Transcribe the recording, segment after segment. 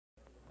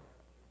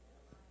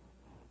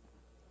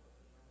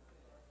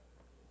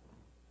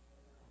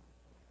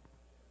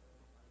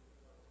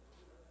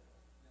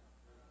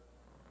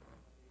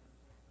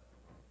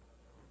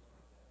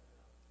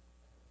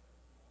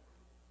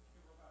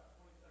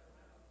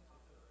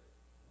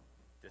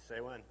Just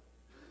say when.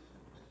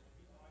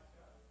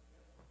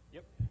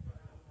 Yep.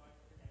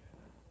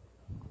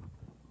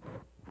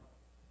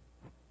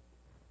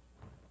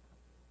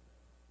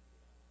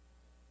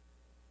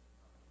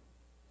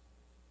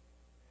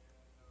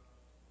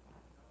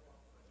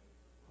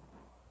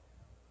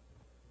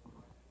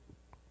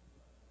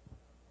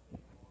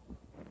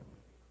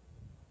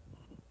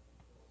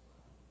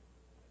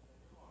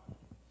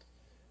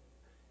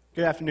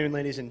 Good afternoon,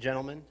 ladies and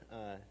gentlemen.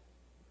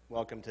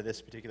 Welcome to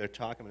this particular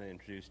talk. I'm going to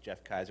introduce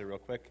Jeff Kaiser real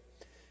quick.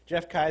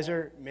 Jeff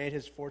Kaiser made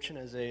his fortune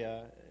as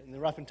in the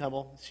rough and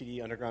tumble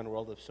seedy underground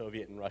world of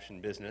Soviet and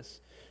Russian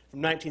business. From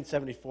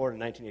 1974 to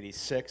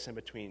 1986, and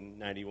between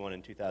 91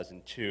 and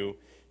 2002,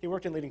 he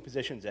worked in leading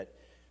positions at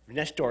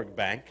Vnestorg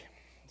Bank.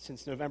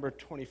 Since November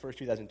 21st,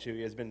 2002,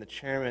 he has been the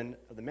chairman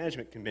of the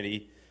management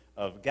committee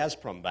of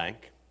Gazprom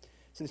Bank.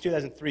 Since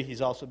 2003,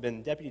 he's also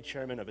been deputy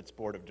chairman of its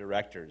board of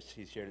directors.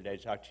 He's here today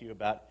to talk to you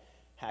about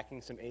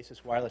hacking some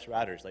Asus wireless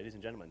routers. Ladies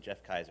and gentlemen,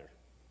 Jeff Kaiser.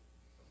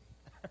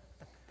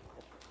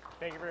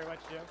 Thank you very much,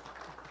 Jim.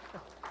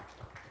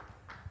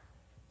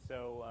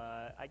 So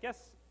I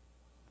guess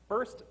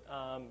first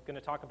I'm going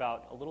to talk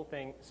about a little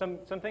thing, some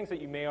things that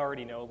you may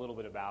already know a little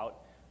bit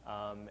about.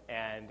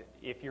 And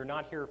if you're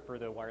not here for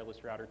the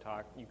wireless router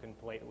talk, you can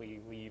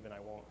politely leave and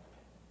I won't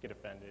get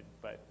offended.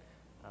 But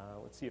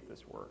let's see if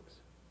this works.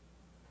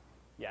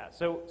 Yeah,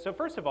 so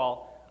first of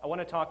all, I want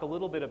to talk a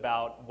little bit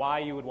about why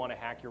you would want to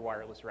hack your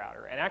wireless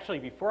router. And actually,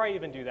 before I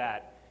even do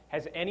that,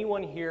 has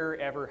anyone here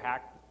ever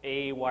hacked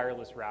a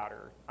wireless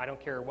router? I don't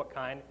care what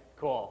kind.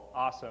 Cool,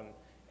 awesome.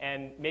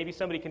 And maybe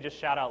somebody can just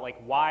shout out, like,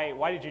 why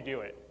did you do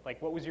it? Like,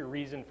 what was your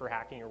reason for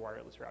hacking your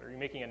wireless router? Are you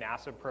making a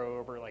NASA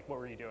probe, or like, what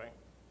were you doing?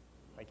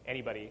 Like,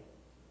 anybody?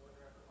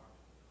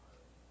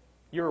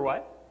 You were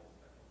what?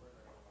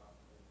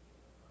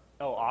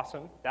 Oh,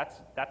 awesome.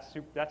 That's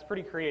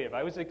pretty creative.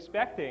 I was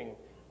expecting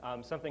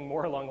something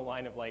more along the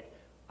line of like,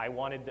 I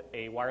wanted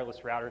a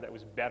wireless router that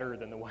was better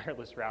than the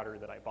wireless router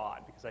that I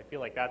bought, because I feel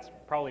like that's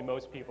probably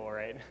most people,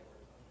 right?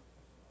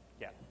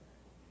 Yeah.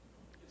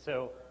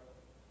 So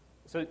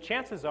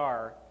chances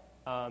are,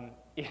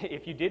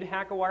 if you did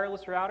hack a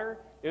wireless router,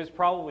 it was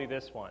probably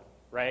this one,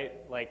 right?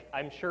 Like,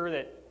 I'm sure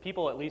that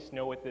people at least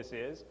know what this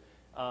is.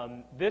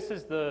 This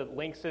is the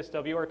Linksys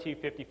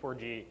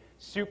WRT54G,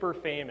 super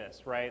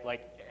famous, right?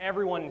 Like,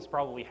 everyone's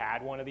probably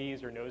had one of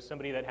these or knows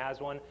somebody that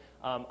has one.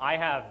 I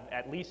have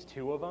at least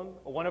two of them.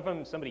 One of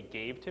them somebody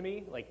gave to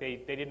me. Like, they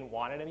didn't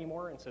want it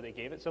anymore, and so they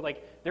gave it. So,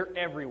 like, they're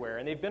everywhere,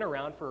 and they've been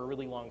around for a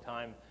really long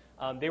time.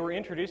 They were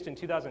introduced in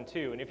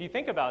 2002, and if you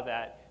think about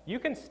that, you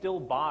can still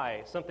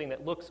buy something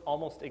that looks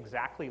almost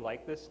exactly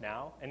like this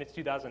now, and it's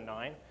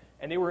 2009.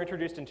 And they were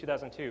introduced in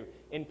 2002.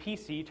 In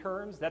PC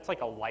terms, that's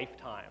like a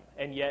lifetime.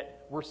 And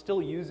yet, we're still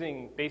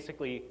using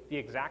basically the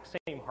exact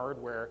same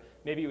hardware.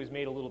 Maybe it was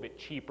made a little bit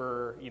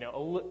cheaper, you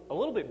know, a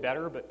little bit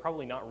better, but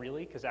probably not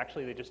really, because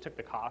actually they just took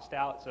the cost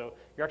out. So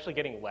you're actually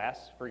getting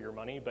less for your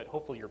money, but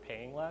hopefully you're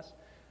paying less.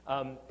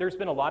 There's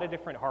been a lot of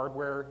different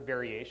hardware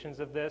variations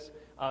of this.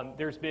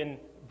 There's been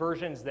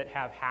versions that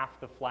have half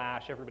the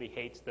flash. Everybody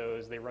hates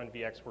those. They run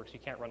VxWorks. You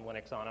can't run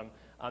Linux on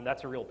them.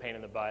 That's a real pain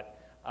in the butt.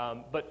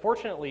 But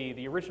fortunately,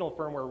 the original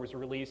firmware was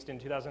released in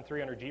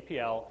 2003 under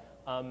GPL.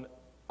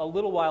 A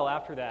little while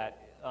after that,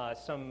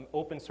 some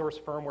open source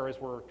firmwares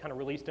were kind of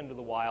released into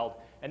the wild,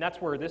 and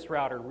that's where this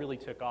router really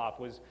took off,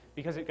 was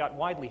because it got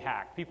widely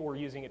hacked. People were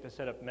using it to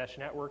set up mesh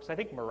networks. I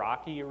think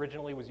Meraki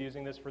originally was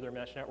using this for their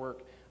mesh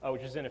network,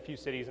 which is in a few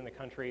cities in the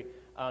country.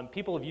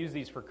 People have used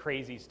these for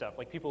crazy stuff.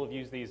 Like, people have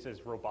used these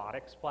as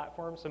robotics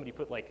platforms. Somebody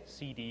put like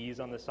CDs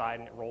on the side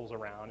and it rolls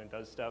around and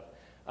does stuff.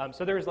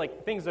 So there's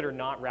like things that are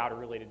not router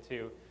related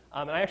too.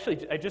 And I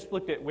just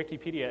looked at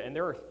Wikipedia, and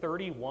there are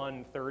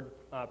 31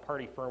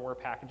 third-party firmware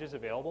packages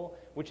available,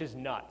 which is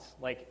nuts.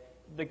 Like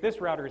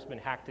this router has been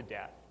hacked to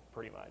death,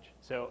 pretty much.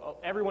 So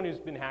everyone who's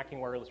been hacking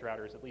wireless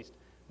routers at least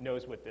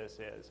knows what this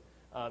is.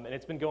 And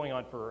it's been going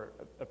on for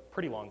a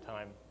pretty long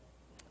time.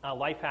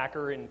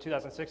 Lifehacker in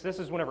 2006, this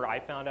is whenever I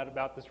found out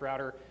about this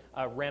router,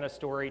 ran a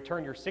story,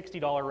 turn your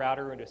 $60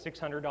 router into a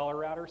 $600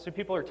 router. So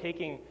people are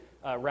taking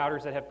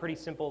routers that have pretty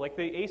simple, like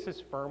the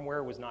Asus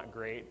firmware was not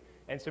great.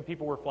 And so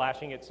people were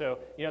flashing it. So,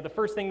 you know, the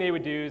first thing they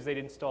would do is they'd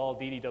install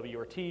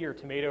DDWRT or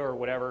Tomato or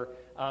whatever.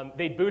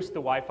 They'd boost the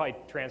Wi-Fi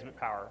transmit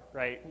power,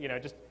 right? You know,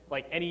 just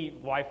like any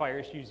Wi-Fi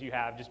issues you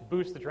have, just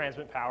boost the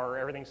transmit power,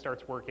 everything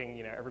starts working,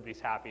 you know, everybody's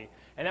happy.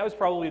 And that was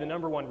probably the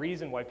 #1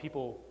 reason why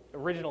people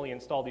originally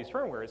installed these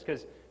firmwares,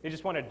 because they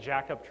just wanted to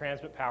jack up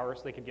transmit power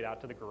so they could get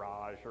out to the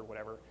garage or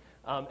whatever.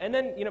 And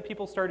then, you know,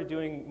 people started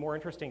doing more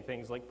interesting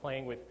things, like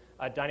playing with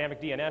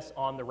dynamic DNS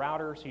on the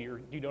router, so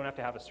you don't have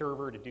to have a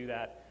server to do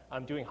that.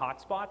 Doing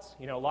hotspots.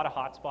 You know, a lot of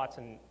hotspots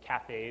and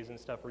cafes and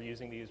stuff are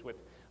using these with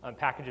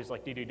packages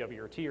like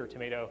DDWRT or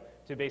Tomato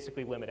to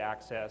basically limit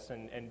access,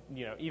 and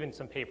you know, even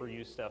some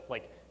pay-per-use stuff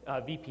like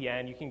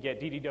VPN. You can get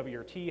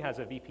DDWRT has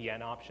a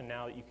VPN option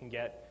now that you can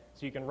get,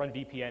 so you can run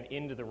VPN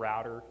into the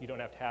router. You don't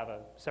have to have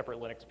a separate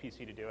Linux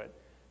PC to do it.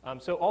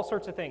 So all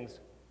sorts of things.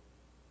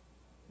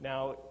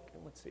 Now,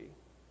 let's see.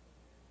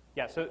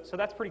 Yeah, so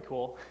that's pretty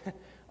cool.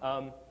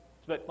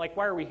 But like,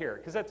 why are we here?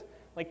 Because that's,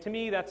 like, to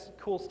me, that's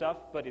cool stuff,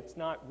 but it's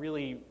not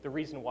really the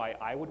reason why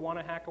I would want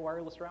to hack a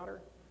wireless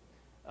router.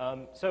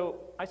 So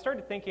I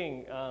started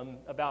thinking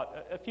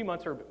about a few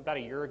months or about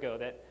a year ago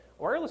that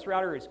a wireless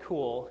router is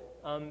cool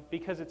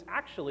because it's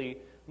actually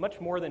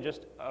much more than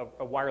just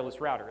a wireless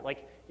router.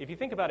 Like, if you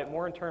think about it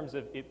more in terms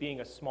of it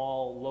being a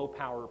small,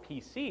 low-power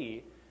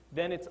PC,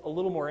 then it's a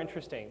little more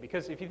interesting.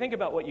 Because if you think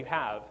about what you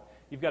have,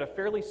 you've got a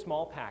fairly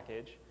small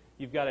package.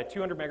 You've got a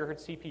 200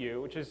 megahertz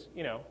CPU, which is,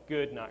 you know,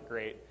 good, not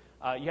great.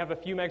 You have a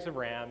few megs of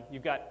RAM.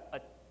 You've got a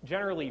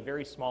generally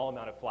very small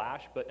amount of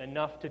flash, but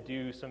enough to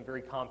do some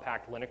very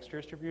compact Linux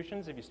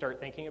distributions if you start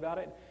thinking about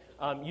it.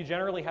 You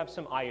generally have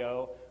some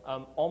I/O.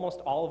 Almost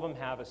all of them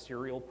have a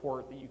serial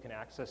port that you can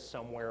access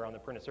somewhere on the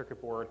printed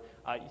circuit board.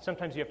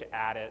 Sometimes you have to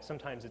add it.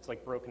 Sometimes it's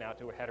like broken out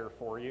to a header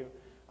for you.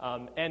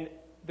 And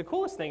the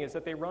coolest thing is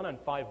that they run on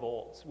 5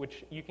 volts,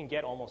 which you can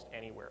get almost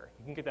anywhere.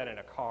 You can get that in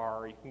a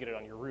car. You can get it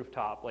on your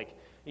rooftop. Like,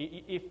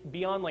 if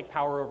beyond like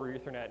power over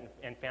Ethernet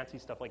and fancy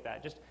stuff like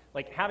that, just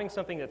like having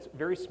something that's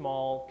very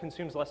small,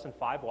 consumes less than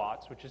 5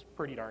 watts, which is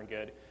pretty darn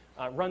good,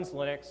 runs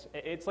Linux.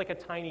 It's like a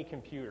tiny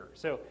computer.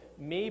 So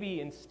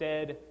maybe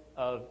instead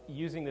of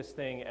using this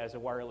thing as a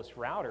wireless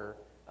router,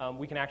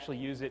 we can actually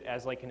use it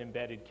as like an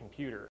embedded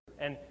computer.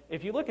 And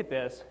if you look at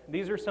this,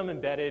 these are some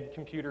embedded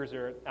computers that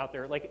are out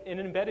there. Like, an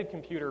embedded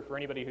computer, for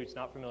anybody who's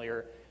not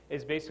familiar,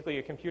 is basically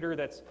a computer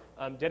that's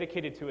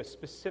dedicated to a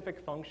specific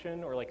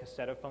function or like a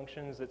set of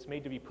functions that's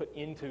made to be put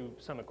into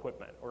some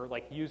equipment or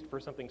like used for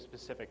something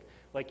specific.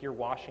 Like your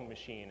washing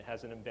machine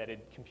has an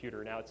embedded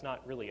computer. Now, it's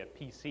not really a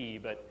PC,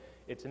 but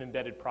it's an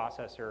embedded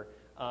processor.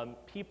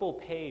 People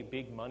pay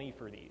big money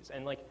for these.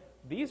 And like,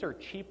 these are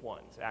cheap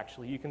ones,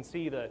 actually. You can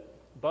see the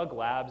Bug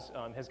Labs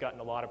has gotten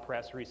a lot of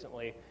press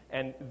recently,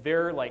 and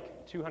they're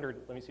like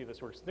 200, let me see if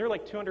this works. They're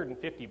like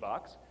 250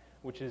 bucks,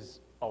 which is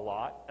a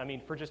lot. I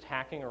mean, for just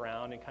hacking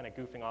around and kind of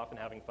goofing off and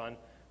having fun,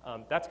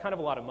 that's kind of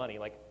a lot of money.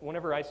 Like,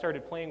 whenever I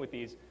started playing with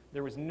these,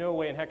 there was no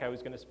way in heck I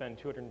was going to spend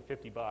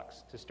 250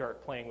 bucks to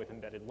start playing with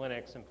embedded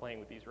Linux and playing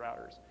with these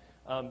routers.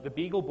 The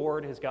Beagle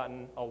board has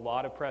gotten a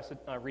lot of press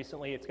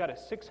recently. It's got a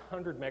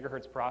 600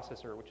 megahertz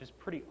processor, which is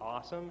pretty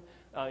awesome.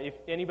 If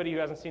anybody who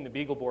hasn't seen the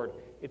Beagle board,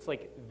 it's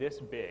like this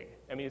big.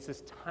 I mean, it's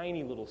this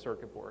tiny little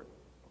circuit board.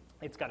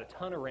 It's got a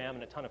ton of RAM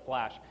and a ton of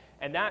flash.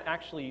 And that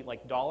actually,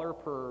 like, dollar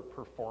per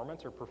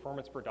performance or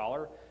performance per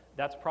dollar,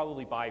 that's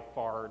probably by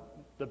far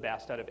the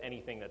best out of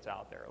anything that's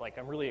out there. Like,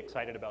 I'm really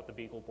excited about the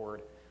Beagle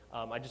board.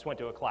 I just went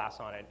to a class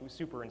on it. It was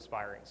super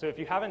inspiring. So if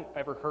you haven't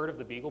ever heard of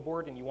the Beagle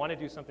board and you want to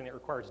do something that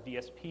requires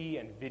DSP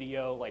and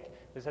video, like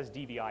this has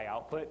DVI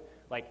output,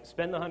 like,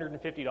 spend the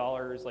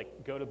 $150,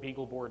 like, go to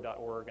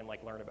beagleboard.org and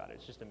like learn about it.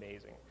 It's just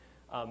amazing.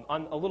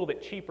 On a little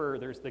bit cheaper,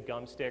 there's the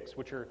gum sticks,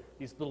 which are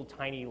these little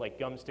tiny, like,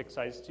 gum stick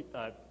sized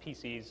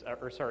PCs,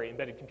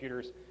 embedded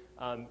computers.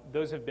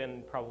 Those have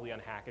been probably on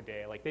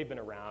Hackaday. Like, they've been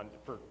around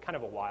for kind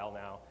of a while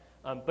now.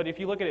 But if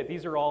you look at it,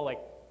 these are all like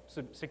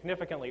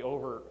significantly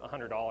over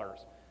 $100.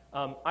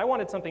 I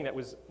wanted something that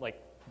was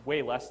like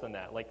way less than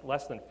that, like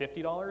less than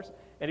 $50.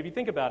 And if you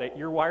think about it,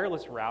 your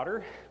wireless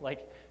router,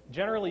 like,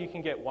 generally you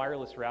can get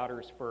wireless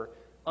routers for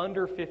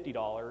under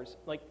 $50.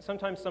 Like,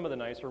 sometimes some of the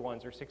nicer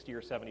ones are 60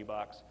 or 70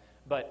 bucks.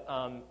 But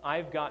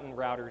I've gotten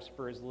routers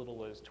for as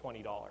little as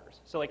 $20.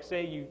 So, like,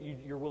 say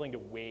you're willing to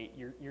wait.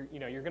 You're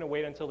going to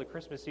wait until the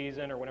Christmas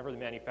season or whenever the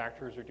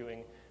manufacturers are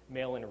doing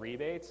mail-in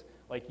rebates.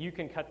 Like, you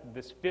can cut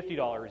this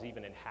 $50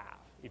 even in half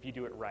if you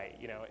do it right,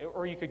 you know,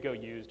 or you could go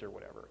used or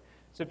whatever.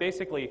 So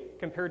basically,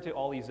 compared to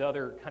all these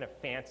other kind of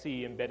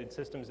fancy embedded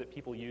systems that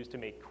people use to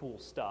make cool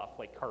stuff,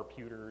 like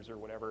carputers or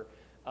whatever,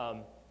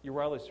 your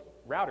wireless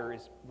router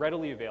is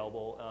readily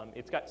available.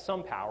 It's got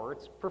some power.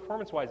 It's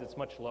performance-wise, it's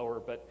much lower,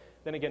 but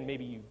then again,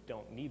 maybe you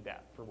don't need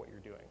that for what you're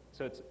doing.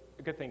 So it's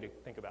a good thing to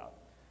think about.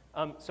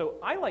 So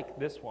I like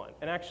this one,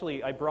 and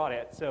actually I brought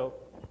it. So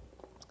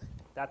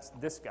that's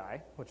this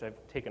guy, which I've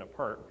taken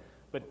apart.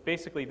 But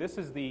basically, this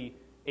is the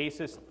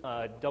Asus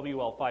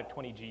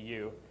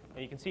WL520GU,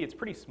 and you can see it's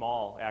pretty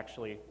small,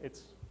 actually. Let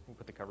me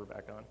put the cover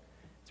back on.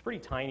 It's pretty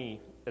tiny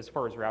as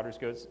far as routers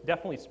go. It's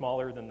definitely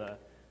smaller than the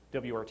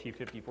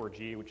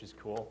WRT54G, which is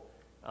cool.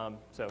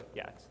 So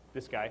yeah, it's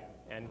this guy,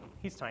 and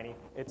he's tiny.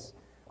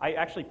 I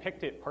actually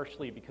picked it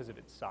partially because of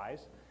its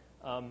size.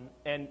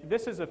 And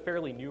this is a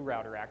fairly new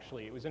router,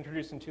 actually. It was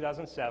introduced in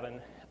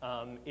 2007.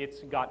 It's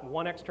got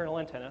one external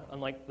antenna,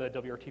 unlike the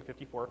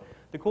WRT54.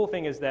 The cool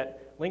thing is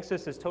that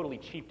Linksys is totally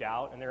cheaped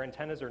out, and their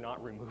antennas are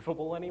not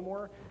removable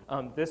anymore.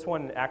 This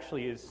one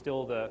actually is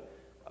still the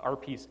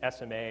R-piece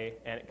SMA,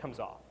 and it comes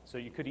off. So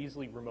you could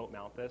easily remote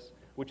mount this,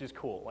 which is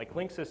cool. Like,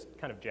 Linksys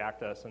kind of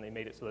jacked us, and they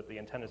made it so that the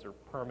antennas are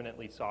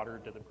permanently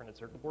soldered to the printed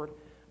circuit board,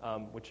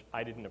 which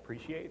I didn't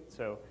appreciate.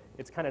 So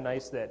it's kind of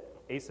nice that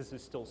Asus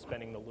is still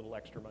spending the little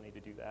extra money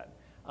to do that.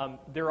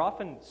 They're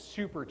often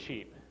super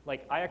cheap.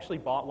 Like, I actually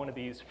bought one of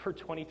these for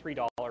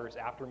 $23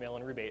 after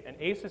mail-in rebate, and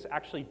Asus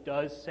actually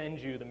does send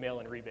you the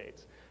mail-in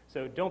rebates.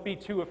 So don't be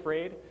too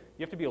afraid.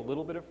 You have to be a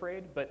little bit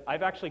afraid, but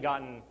I've actually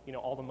gotten, you know,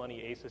 all the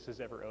money Asus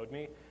has ever owed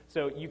me.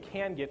 So you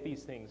can get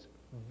these things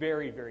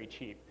very, very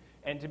cheap.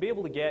 And to be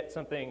able to get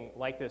something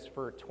like this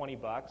for 20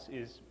 bucks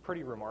is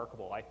pretty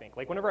remarkable, I think.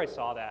 Like whenever I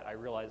saw that, I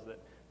realized that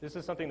this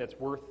is something that's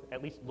worth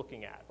at least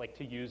looking at, like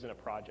to use in a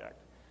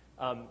project.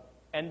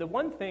 And the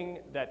one thing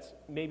that's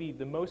maybe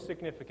the most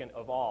significant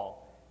of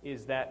all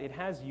is that it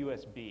has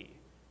USB.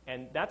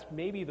 And that's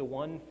maybe the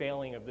one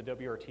failing of the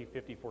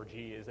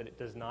WRT-54G is that it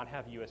does not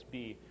have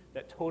USB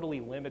that totally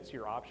limits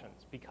your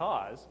options,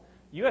 because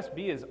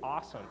USB is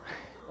awesome.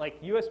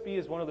 Like USB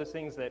is one of those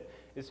things that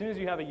as soon as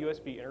you have a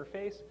USB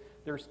interface,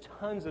 there's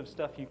tons of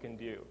stuff you can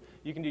do.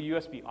 You can do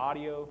USB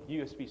audio,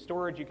 USB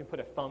storage, you can put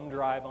a thumb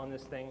drive on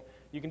this thing.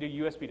 You can do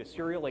USB to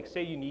serial, like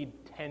say you need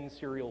 10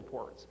 serial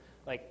ports.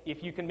 Like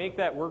if you can make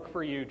that work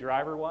for you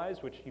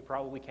driver-wise, which you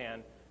probably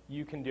can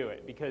do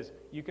it, because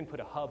you can put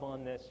a hub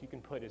on this, you can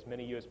put as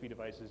many USB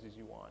devices as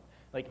you want.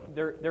 Like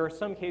there are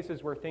some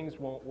cases where things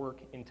won't work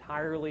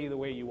entirely the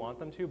way you want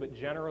them to, but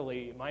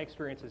generally my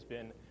experience has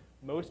been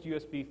most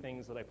USB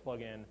things that I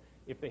plug in,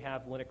 if they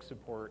have Linux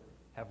support,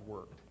 have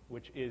worked,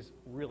 which is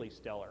really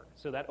stellar.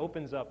 So that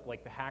opens up,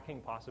 like the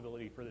hacking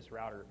possibility for this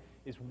router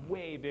is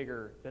way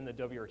bigger than the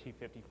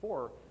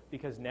WRT-54,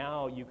 because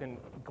now you can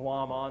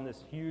glom on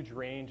this huge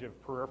range of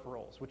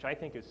peripherals, which I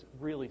think is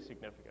really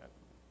significant.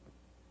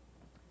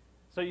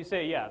 So you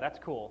say, yeah, that's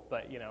cool,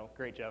 but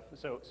great, Jeff.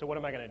 So what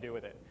am I going to do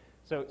with it?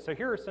 So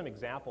here are some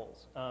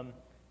examples.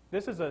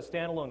 This is a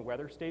standalone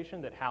weather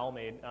station that Hal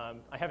made.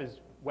 I have his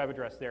web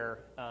address there.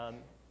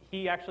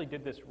 He actually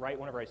did this right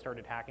whenever I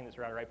started hacking this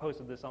router. I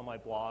posted this on my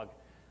blog.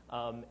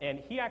 And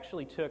he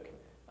actually took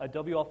a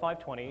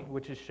WL520,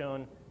 which is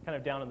shown kind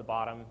of down in the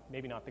bottom,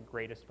 maybe not the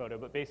greatest photo,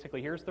 but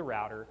basically here's the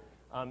router.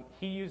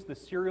 He used the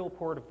serial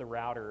port of the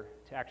router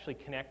to actually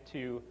connect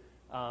to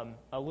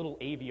a little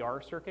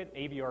AVR circuit.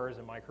 AVR is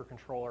a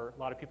microcontroller. A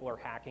lot of people are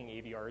hacking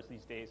AVRs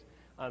these days.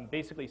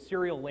 Basically,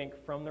 serial link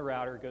from the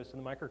router goes to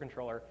the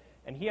microcontroller,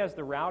 and he has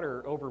the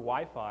router over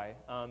Wi-Fi,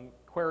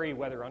 query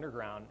weather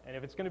underground, and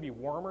if it's going to be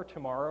warmer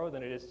tomorrow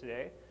than it is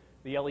today,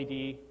 the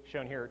LED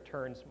shown here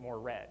turns more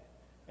red.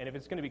 And if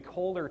it's going to be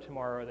colder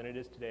tomorrow than it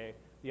is today,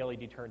 the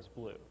LED turns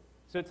blue.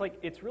 So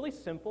it's really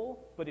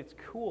simple, but it's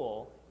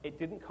cool. It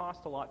didn't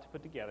cost a lot to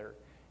put together,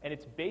 and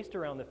it's based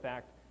around the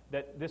fact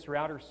that this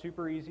router is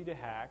super easy to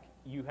hack.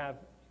 You have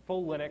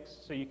full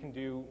Linux, so you can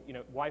do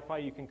Wi-Fi.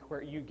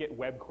 You get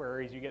web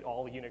queries. You get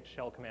all Unix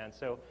shell commands.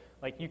 So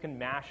like you can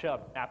mash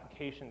up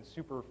applications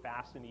super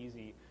fast and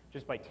easy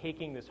just by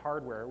taking this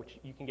hardware, which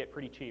you can get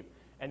pretty cheap,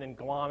 and then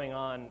glomming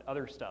on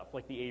other stuff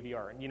like the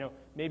AVR. And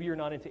maybe you're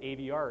not into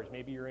AVRs.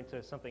 Maybe you're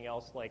into something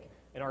else like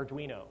an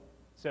Arduino.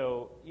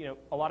 So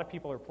a lot of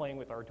people are playing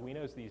with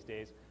Arduinos these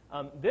days.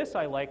 This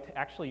I liked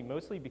actually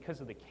mostly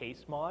because of the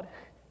case mod.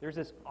 There's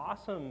this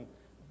awesome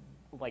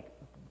like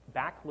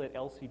backlit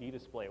LCD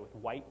display with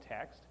white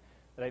text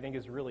that I think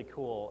is really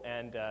cool.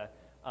 And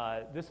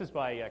this is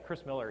by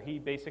Chris Miller. He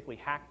basically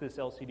hacked this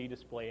LCD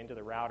display into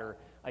the router.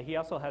 He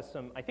also has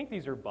some, I think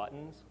these are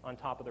buttons on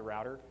top of the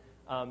router.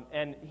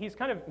 And he's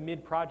kind of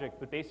mid-project,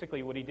 but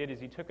basically what he did is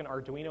he took an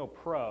Arduino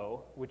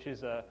Pro, which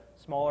is a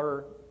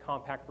smaller,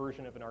 compact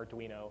version of an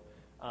Arduino,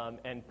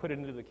 and put it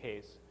into the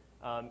case.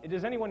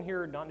 Does anyone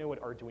here not know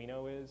what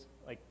Arduino is?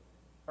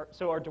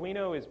 So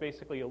Arduino is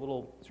basically a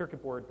little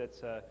circuit board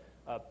that's a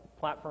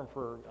platform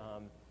for,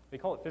 they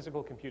call it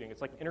physical computing.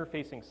 It's like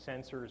interfacing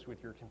sensors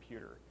with your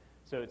computer.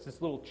 So it's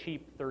this little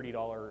cheap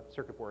 $30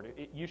 circuit board.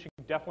 You should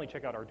definitely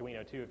check out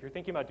Arduino too. If you're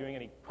thinking about doing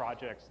any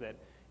projects that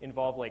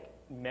involve like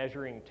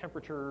measuring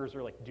temperatures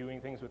or like doing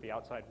things with the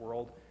outside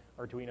world,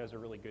 Arduino is a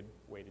really good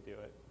way to do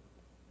it.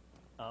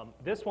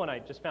 This one I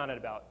just found out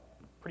about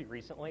pretty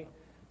recently.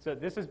 So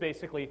this is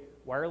basically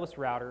wireless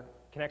router,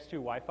 connects to a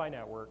Wi-Fi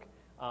network.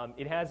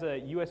 It has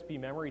a USB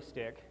memory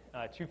stick,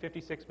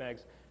 256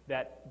 megs,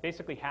 that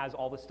basically has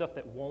all the stuff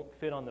that won't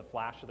fit on the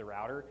flash of the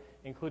router,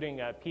 including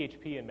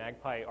PHP and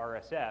Magpie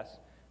RSS.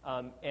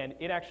 And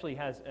it actually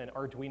has an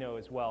Arduino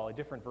as well, a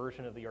different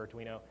version of the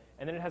Arduino.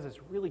 And then it has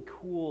this really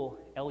cool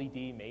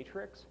LED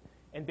matrix.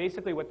 And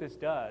basically what this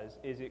does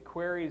is it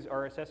queries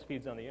RSS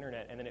feeds on the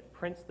internet, and then it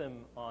prints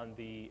them on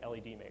the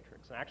LED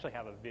matrix. And I actually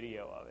have a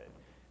video of it.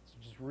 It's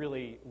just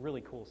really,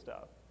 really cool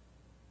stuff.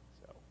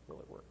 So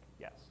will it work?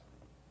 Yes.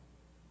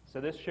 So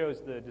this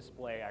shows the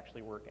display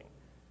actually working.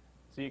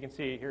 So you can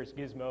see here's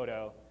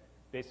Gizmodo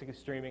basically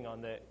streaming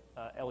on the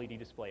LED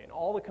display. And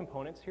all the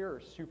components here are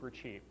super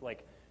cheap.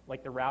 Like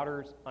the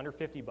routers, under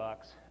 50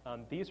 bucks.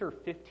 These are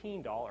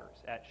 $15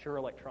 at Shure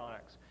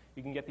Electronics.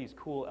 You can get these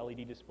cool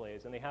LED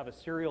displays. And they have a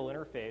serial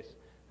interface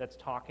that's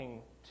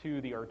talking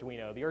to the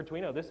Arduino. The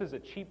Arduino, this is a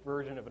cheap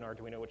version of an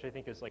Arduino, which I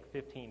think is like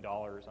 $15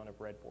 on a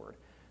breadboard.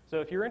 So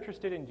if you're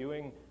interested in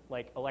doing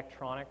like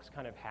electronics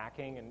kind of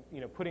hacking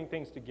and putting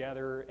things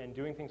together and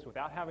doing things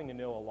without having to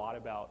know a lot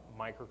about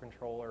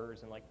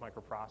microcontrollers and like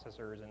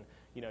microprocessors, and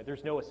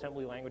there's no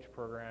assembly language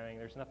programming,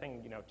 there's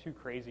nothing too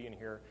crazy in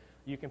here.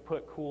 You can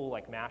put cool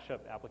like mashup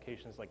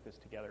applications like this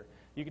together.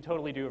 You could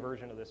totally do a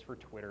version of this for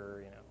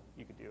Twitter.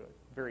 You could do it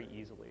very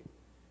easily.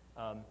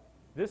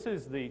 This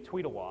is the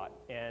Tweetawatt,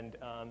 and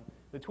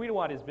the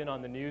Tweetawatt has been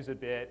on the news a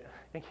bit.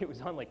 I think it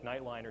was on like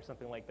Nightline or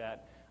something like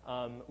that.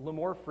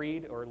 Limor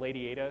Fried, or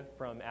Lady Ada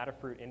from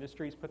Adafruit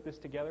Industries, put this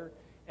together.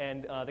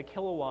 And the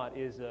kilowatt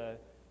is a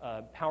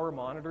power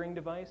monitoring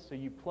device. So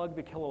you plug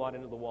the kilowatt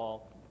into the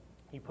wall,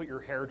 you put your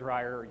hair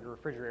dryer or your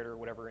refrigerator or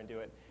whatever into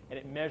it, and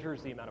it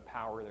measures the amount of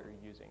power that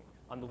you're using.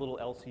 On the little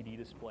LCD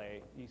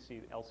display, you see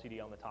the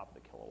LCD on the top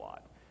of the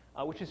kilowatt,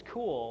 which is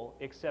cool,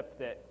 except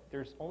that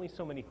there's only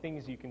so many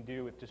things you can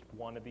do with just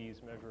one of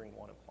these measuring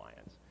one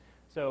appliance.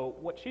 So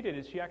what she did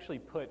is she actually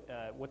put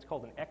what's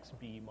called an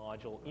XB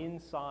module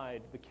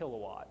inside the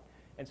kilowatt.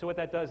 And so what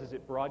that does is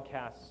it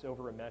broadcasts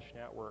over a mesh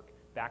network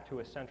back to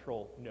a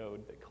central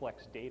node that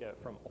collects data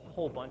from a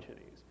whole bunch of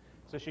these.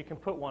 So she can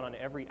put one on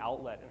every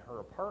outlet in her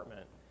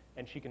apartment,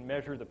 and she can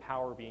measure the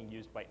power being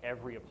used by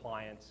every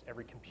appliance,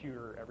 every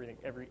computer,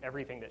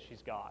 everything that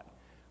she's got.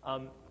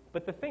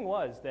 But the thing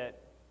was that,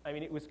 I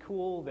mean, it was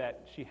cool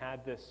that she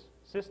had this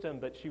system,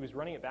 but she was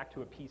running it back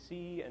to a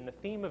PC, and the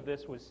theme of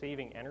this was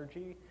saving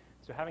energy.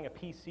 So having a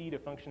PC to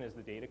function as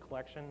the data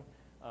collection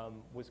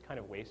was kind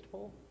of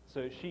wasteful.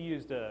 So she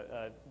used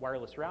a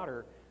wireless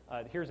router.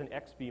 Here's an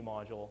XB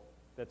module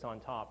that's on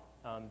top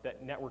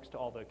that networks to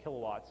all the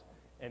kilowatts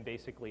and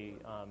basically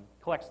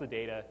collects the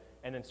data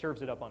and then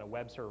serves it up on a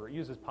web server. It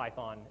uses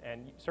Python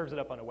and serves it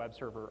up on a web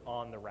server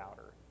on the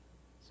router.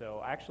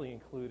 So I actually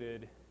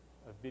included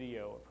a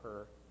video of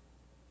her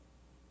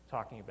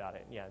talking about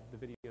it. Yeah, the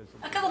video is...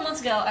 A couple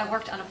months ago, I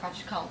worked on a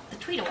project called the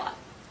Tweetawatt.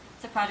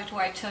 It's a project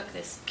where I took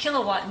this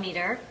kilowatt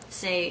meter,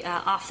 say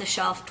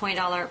off-the-shelf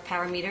 $20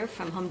 power meter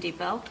from Home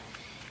Depot,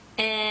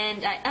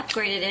 and I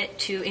upgraded it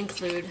to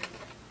include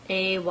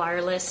a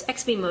wireless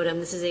XB modem.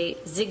 This is a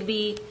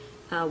Zigbee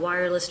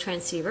wireless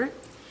transceiver.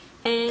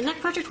 And that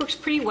project works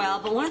pretty well,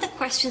 but one of the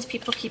questions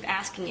people keep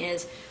asking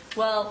is,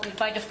 well,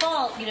 by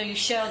default, you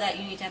show that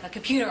you need to have a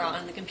computer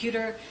on. The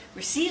computer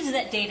receives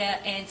that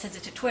data and sends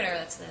it to Twitter.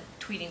 That's the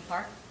tweeting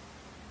part.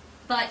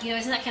 But,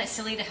 isn't that kind of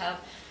silly to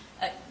have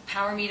a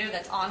power meter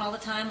that's on all the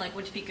time? Like,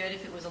 wouldn't it be good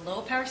if it was a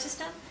low power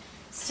system?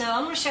 So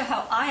I'm going to show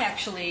how I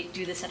actually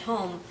do this at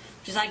home,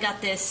 which is I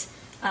got this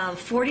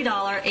 $40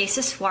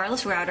 Asus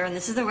wireless router, and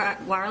this is the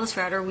wireless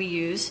router we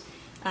use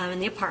in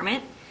the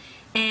apartment.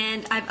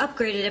 And I've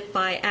upgraded it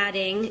by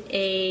adding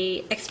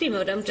a XP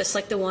modem, just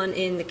like the one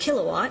in the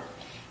kilowatt.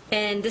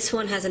 And this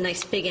one has a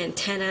nice big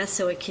antenna,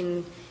 so it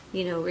can,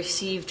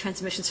 receive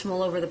transmissions from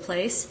all over the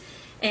place.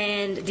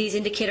 And these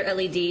indicator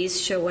LEDs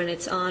show when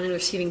it's on and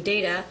receiving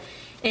data.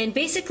 And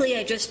basically,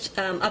 I just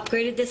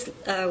upgraded this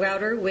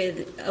router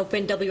with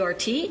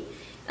OpenWRT,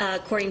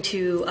 according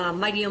to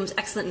Mightyome's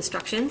excellent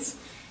instructions.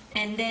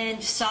 And then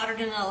just soldered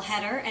in a little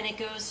header, and it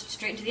goes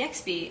straight into the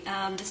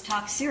XB. This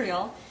talks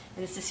serial,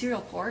 and it's the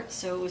serial port,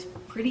 so it was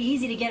pretty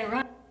easy to get it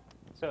running.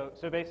 So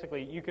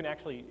basically, you can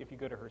actually, if you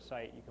go to her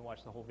site, you can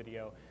watch the whole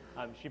video.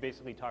 She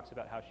basically talks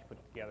about how she put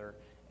it together,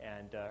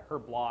 and her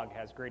blog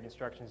has great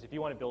instructions. If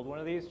you want to build one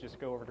of these, just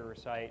go over to her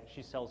site.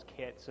 She sells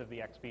kits of the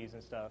XBs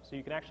and stuff, so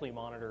you can actually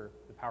monitor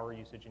the power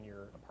usage in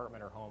your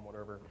apartment or home,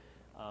 whatever.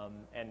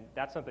 And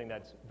that's something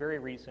that's very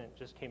recent,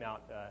 just came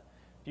out a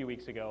few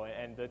weeks ago,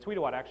 and the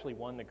Tweetawatt actually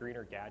won the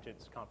Greener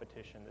Gadgets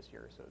competition this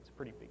year, so it's a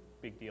pretty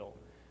big deal.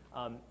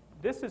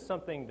 This is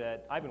something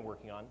that I've been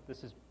working on.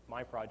 This is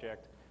my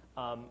project.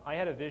 I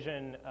had a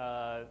vision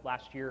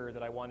last year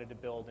that I wanted to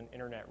build an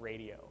internet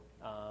radio.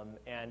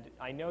 And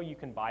I know you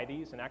can buy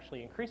these, and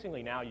actually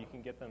increasingly now you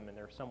can get them and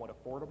they're somewhat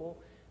affordable.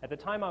 At the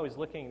time I was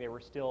looking, they were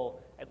still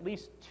at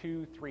least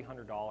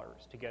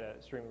 $200–300 to get a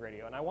streaming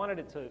radio. And I wanted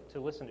it to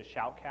listen to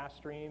shoutcast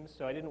streams,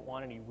 so I didn't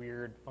want any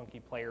weird, funky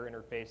player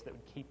interface that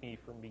would keep me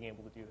from being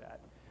able to do that.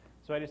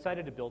 So I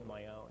decided to build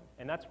my own.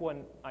 And that's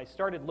when I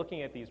started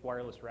looking at these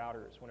wireless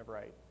routers whenever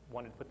I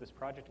wanted to put this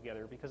project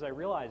together, because I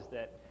realized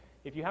that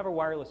if you have a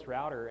wireless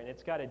router and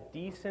it's got a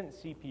decent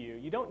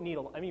CPU, you don't need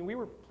we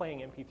were playing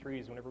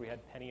MP3s whenever we had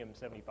Pentium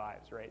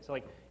 75s, right? So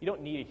you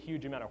don't need a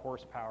huge amount of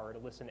horsepower to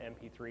listen to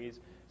MP3s,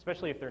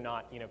 especially if they're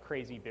not,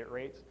 crazy bit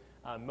rates.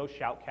 Most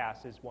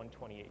shoutcast is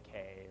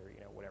 128K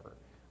or, whatever.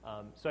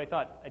 So I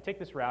thought, I'd take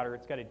this router,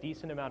 it's got a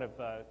decent amount of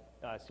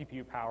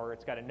CPU power,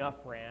 it's got enough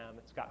RAM,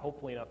 it's got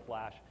hopefully enough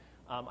flash.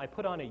 I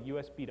put on a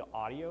USB to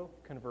audio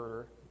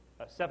converter,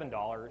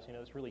 $7,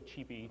 this really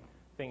cheapy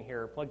thing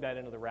here, plug that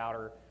into the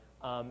router.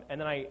 And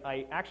then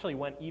I actually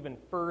went even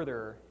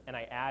further and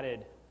I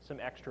added some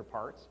extra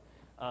parts.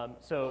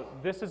 So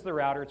this is the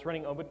router. It's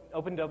running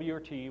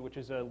OpenWRT, which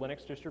is a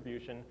Linux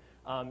distribution.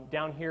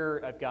 Down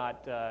here I've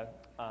got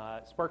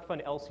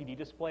SparkFun LCD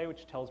display,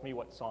 which tells me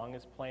what song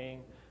is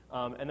playing.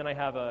 And then I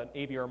have an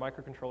AVR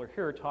microcontroller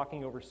here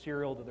talking over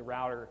serial to the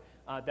router.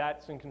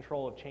 That's in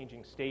control of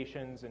changing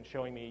stations and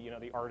showing me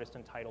the artist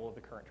and title of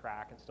the current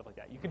track and stuff like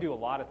that. You can do a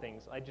lot of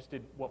things. I just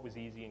did what was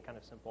easy and kind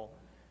of simple.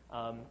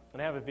 And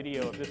I have a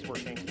video of this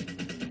working.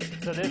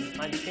 So this,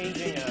 I'm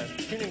changing a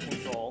tuning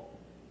control,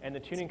 and the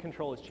tuning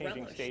control is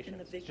changing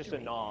stations. It's just a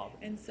knob.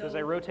 So as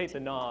I rotate the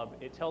knob,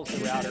 it tells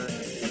the router,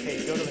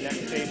 okay, go to the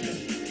next station.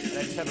 And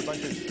I just have a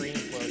bunch of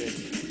streams loaded.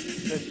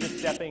 So it's just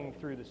stepping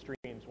through the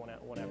streams one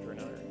after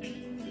another.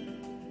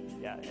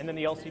 Yeah, and then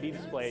the LCD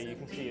display you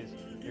can see is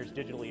there's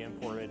digitally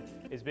imported,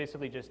 is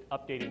basically just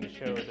updating to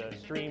show the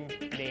stream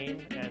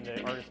name and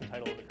the artist and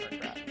title of the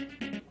current track.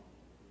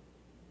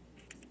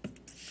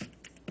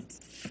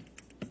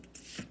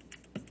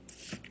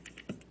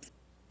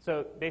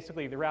 So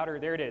basically, the router,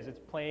 there it is. It's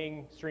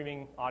playing,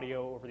 streaming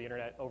audio over the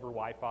internet, over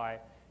Wi-Fi.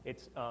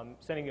 It's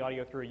sending the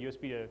audio through a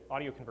USB to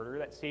audio converter.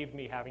 That saved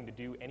me having to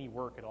do any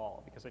work at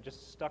all because I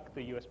just stuck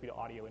the USB to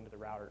audio into the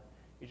router.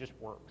 It just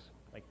works.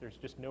 Like, there's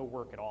just no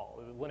work at all.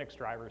 The Linux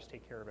drivers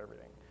take care of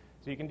everything.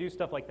 So you can do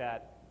stuff like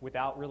that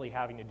without really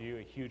having to do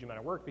a huge amount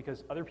of work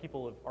because other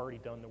people have already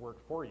done the work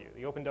for you.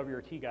 The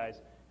OpenWRT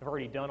guys have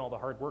already done all the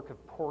hard work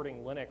of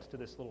porting Linux to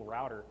this little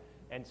router.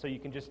 And so you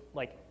can just,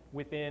 like,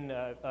 within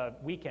a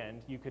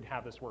weekend, you could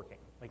have this working.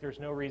 Like, there's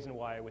no reason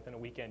why within a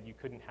weekend you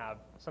couldn't have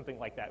something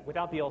like that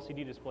without the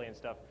LCD display and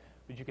stuff,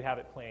 but you could have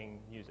it playing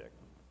music.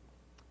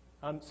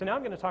 So now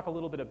I'm going to talk a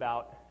little bit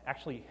about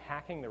actually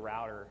hacking the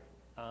router.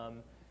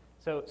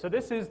 So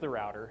this is the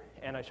router,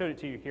 and I showed it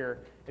to you here.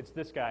 It's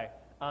this guy.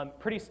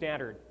 Pretty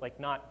standard, like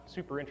not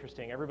super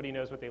interesting. Everybody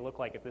knows what they look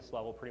like at this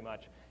level pretty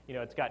much. You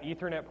know, it's got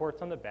Ethernet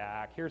ports on the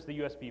back. Here's the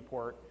USB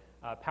port,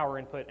 power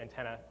input,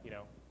 antenna, you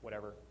know,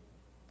 whatever.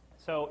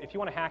 So if you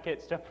want to hack it,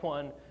 step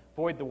one,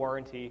 void the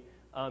warranty.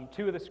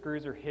 Two of the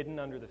screws are hidden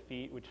under the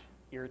feet, which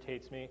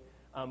irritates me.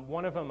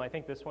 One of them, I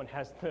think this one,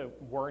 has the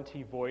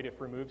warranty void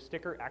if removed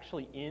sticker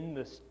actually in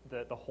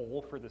the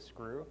hole for the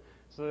screw.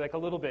 So they're like a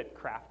little bit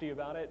crafty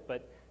about it,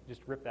 but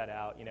just rip that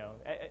out, you know.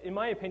 In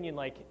my opinion,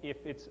 like, if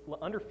it's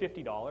under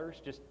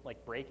 $50, just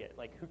like break it.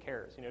 Like, who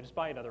cares? You know, just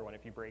buy another one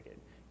if you break it.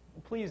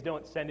 Please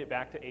don't send it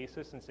back to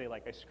Asus and say,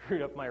 like, I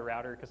screwed up my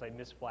router because I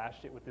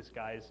misflashed it with this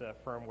guy's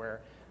firmware.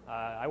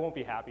 I won't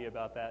be happy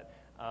about that.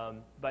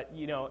 But,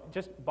 you know,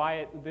 just buy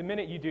it. The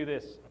minute you do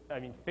this, I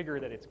mean, figure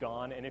that it's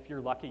gone. And if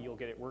you're lucky, you'll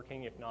get it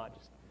working. If not,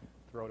 just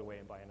throw it away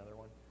and buy another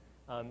one.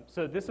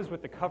 So this is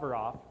with the cover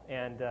off.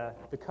 And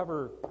the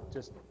cover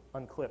just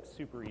unclips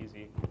super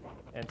easy.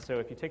 And so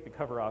if you take the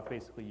cover off,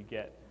 basically you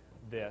get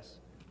this.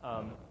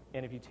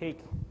 And if you take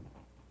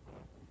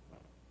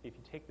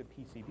the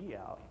PCB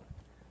out,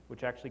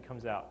 which actually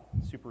comes out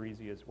super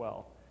easy as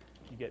well,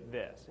 you get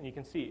this. And you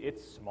can see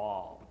it's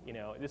small. You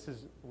know, this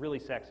is really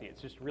sexy.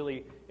 It's just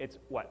really, it's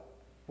what,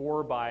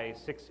 4 by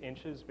 6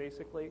 inches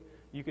basically.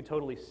 You could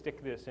totally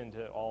stick this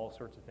into all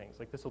sorts of things.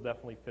 Like, this will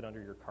definitely fit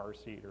under your car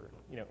seat or,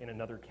 you know, in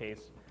another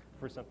case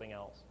for something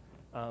else.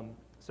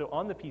 So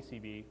on the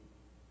PCB,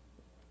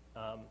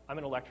 I'm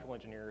an electrical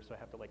engineer, so I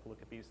have to, like,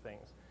 look at these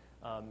things.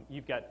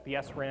 You've got the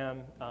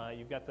SRAM,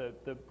 you've got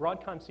the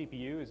Broadcom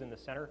CPU is in the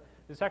center.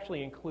 This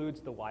actually includes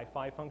the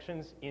Wi-Fi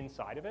functions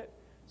inside of it.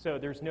 So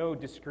there's no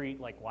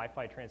discrete, like,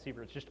 Wi-Fi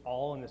transceiver. It's just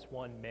all in this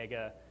one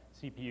mega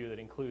CPU that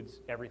includes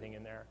everything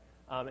in there.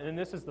 And then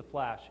this is the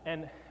flash.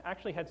 And I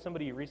actually had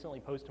somebody recently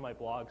post to my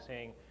blog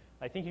saying,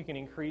 I think you can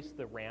increase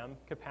the RAM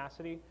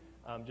capacity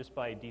just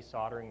by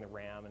desoldering the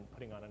RAM and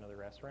putting on another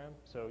SRAM.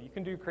 So you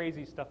can do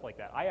crazy stuff like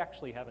that. I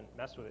actually haven't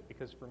messed with it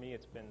because for me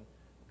it's been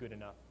good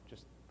enough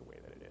just the way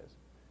that it is.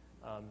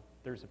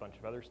 There's a bunch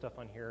of other stuff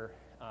on here.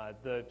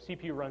 The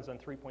CPU runs on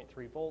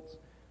 3.3 volts.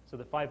 So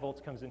the 5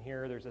 volts comes in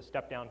here. There's a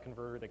step-down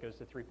converter that goes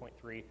to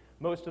 3.3.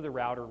 Most of the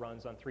router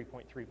runs on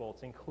 3.3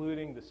 volts,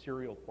 including the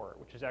serial port,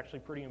 which is actually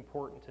pretty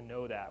important to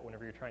know that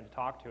whenever you're trying to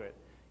talk to it.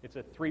 It's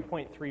a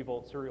 3.3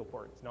 volt serial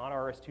port. It's not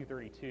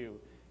RS-232.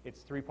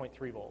 It's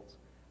 3.3 volts.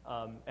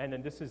 And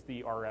then this is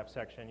the RF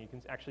section. You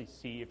can actually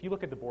see, if you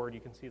look at the board,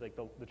 you can see like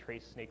the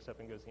trace snakes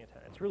up and goes to the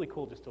antenna. It's really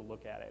cool just to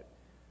look at it.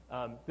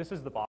 This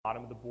is the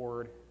bottom of the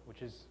board,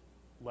 which is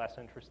less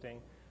interesting.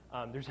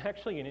 There's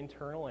actually an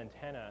internal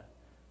antenna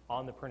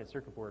on the printed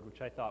circuit board,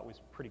 which I thought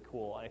was pretty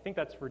cool. And I think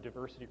that's for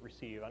diversity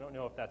receive. I don't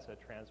know if that's a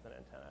transmit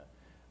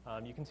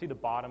antenna. You can see the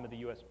bottom of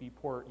the USB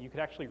port. You could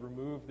actually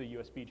remove the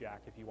USB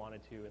jack if you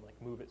wanted to and like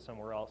move it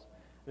somewhere else.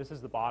 This is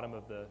the bottom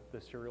of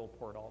the serial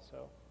port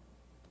also.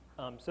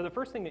 So the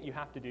first thing that you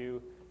have to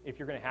do if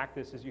you're going to hack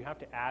this is you have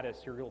to add a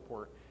serial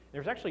port.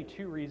 There's actually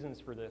 2 reasons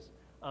for this.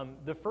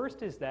 The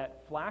first is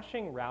that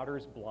flashing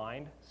routers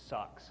blind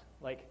sucks.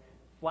 Like,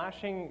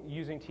 flashing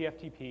using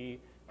TFTP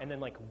and then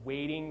like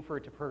waiting for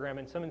it to program,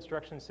 and some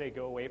instructions say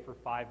go away for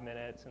 5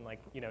 minutes and like,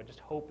 you know, just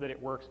hope that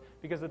it works.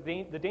 Because the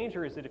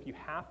danger is that if you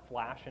half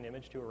flash an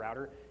image to a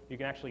router, you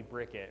can actually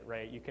brick it,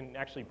 right? You can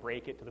actually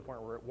break it to the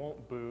point where it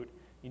won't boot.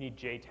 You need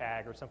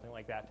JTAG or something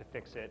like that to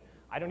fix it.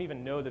 I don't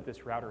even know that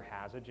this router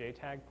has a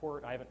JTAG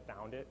port. I haven't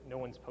found it. No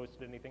one's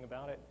posted anything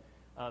about it.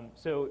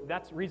 So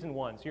that's reason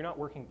one. So you're not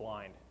working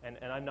blind, and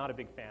I'm not a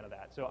big fan of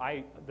that. So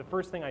the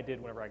first thing I did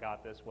whenever I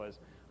got this was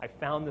I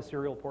found the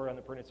serial port on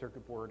the printed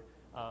circuit board.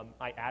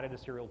 I added a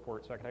serial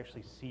port so I could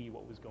actually see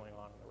what was going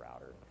on in the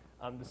router.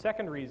 The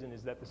second reason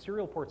is that the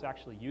serial port's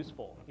actually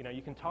useful. You know,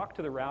 you can talk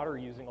to the router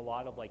using a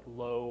lot of like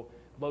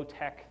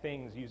low-tech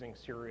things using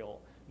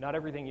serial. Not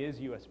everything is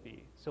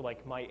USB. So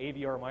like my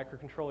AVR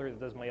microcontroller that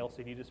does my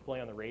LCD display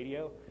on the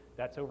radio,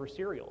 that's over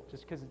serial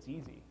just because it's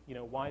easy. You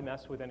know, why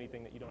mess with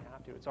anything that you don't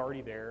have to? It's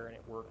already there and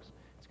it works.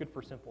 It's good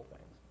for simple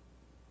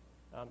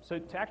things. So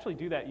to actually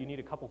do that, you need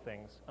a couple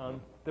things.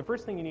 The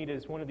first thing you need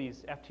is one of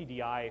these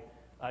FTDI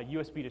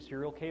USB to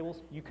serial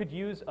cables. You could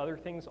use other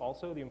things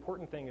also. The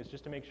important thing is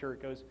just to make sure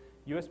it goes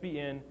USB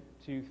in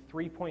to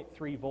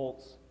 3.3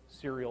 volts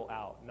serial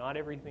out. Not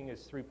everything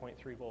is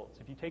 3.3 volts.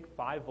 If you take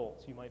 5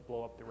 volts, you might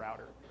blow up the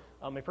router.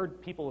 I've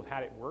heard people have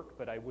had it work,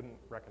 but I wouldn't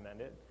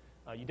recommend it.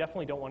 You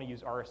definitely don't want to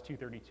use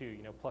RS-232,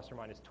 plus or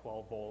minus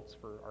 12 volts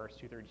for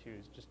RS-232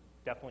 is just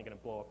definitely going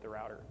to blow up the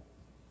router.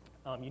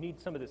 You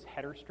need some of this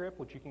header strip,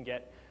 which you can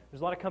get.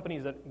 There's a lot of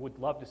companies that would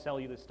love to sell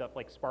you this stuff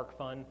like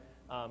SparkFun.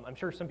 I'm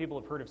sure some people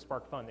have heard of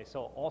SparkFun. They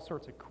sell all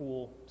sorts of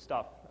cool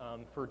stuff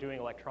for doing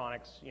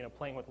electronics,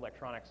 playing with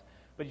electronics.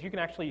 But you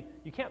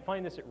can't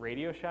find this at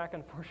Radio Shack,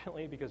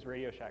 unfortunately, because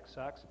Radio Shack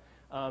sucks.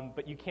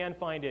 But you can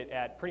find it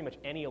at pretty much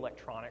any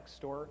electronics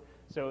store.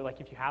 So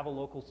like if you have a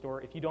local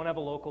store, if you don't have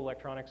a local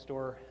electronics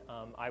store,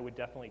 I would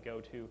definitely go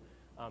to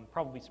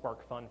probably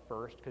SparkFun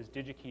first, because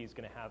DigiKey is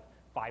going to have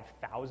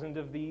 5,000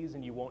 of these,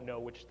 and you won't know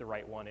which the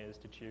right one is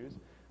to choose.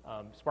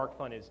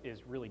 SparkFun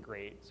is really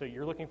great. So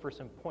you're looking for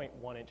some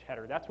 0.1-inch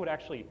header. That's what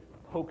actually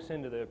pokes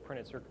into the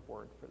printed circuit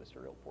board for the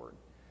serial port.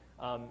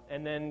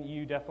 And then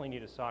you definitely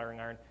need a soldering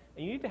iron.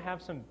 And you need to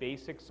have some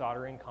basic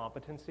soldering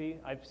competency.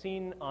 I've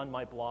seen on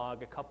my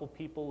blog a couple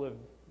people have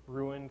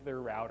ruined their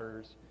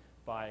routers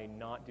by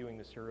not doing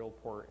the serial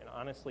port. And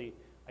honestly,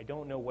 I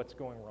don't know what's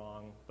going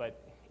wrong,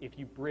 but if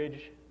you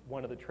bridge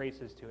one of the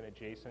traces to an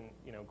adjacent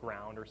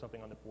ground or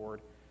something on the board,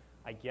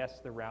 I guess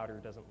the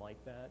router doesn't like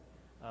that.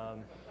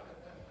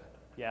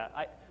 Yeah,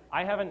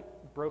 I haven't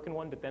broken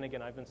one, but then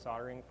again, I've been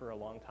soldering for a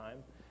long time.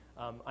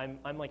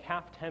 I'm like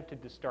half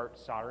tempted to start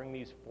soldering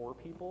these for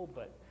people,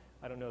 but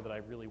I don't know that I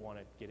really want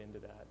to get into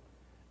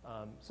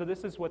that. So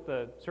this is what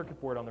the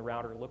circuit board on the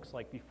router looks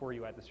like before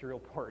you add the serial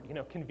port.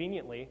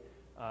 Conveniently,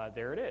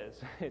 there it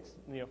is. It's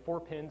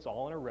 4 pins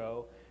all in a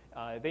row.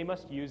 They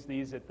must use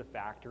these at the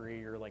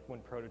factory or like when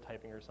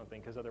prototyping or something,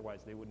 because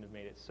otherwise they wouldn't have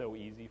made it so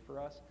easy for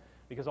us.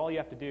 Because all you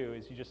have to do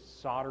is you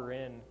just solder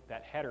in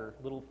that header,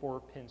 little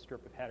 4-pin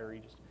strip of header.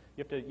 You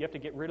have to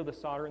get rid of the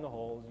solder in the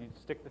holes. You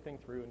stick the thing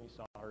through and you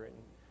solder it,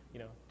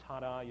 and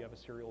ta-da, you have a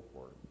serial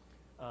port.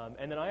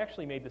 And then I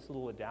actually made this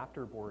little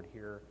adapter board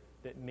here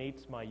that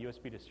mates my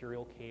USB to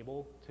serial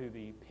cable to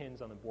the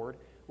pins on the board.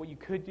 What you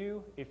could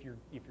do if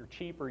you're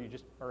cheap or you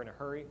just are in a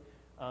hurry,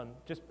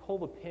 just pull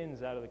the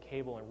pins out of the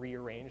cable and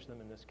rearrange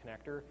them in this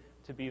connector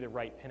to be the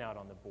right pinout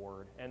on the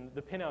board. And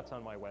the pinout's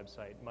on my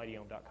website,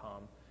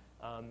 mightyohm.com.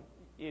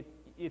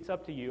 It's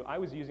up to you. I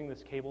was using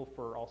this cable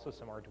for also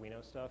some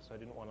Arduino stuff, so I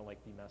didn't want to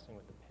be messing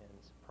with the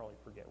pins. Probably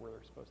forget where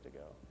they're supposed to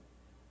go.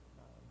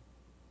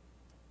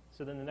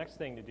 So then the next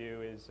thing to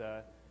do is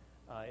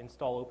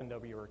install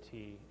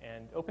OpenWRT.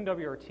 And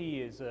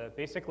OpenWRT is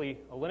basically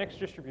a Linux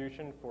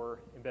distribution for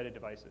embedded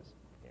devices.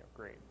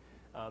 Great.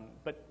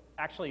 But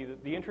actually,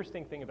 the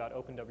interesting thing about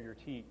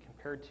OpenWRT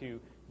compared to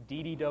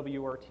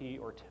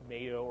DDWRT or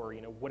Tomato or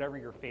whatever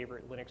your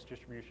favorite Linux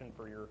distribution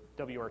for your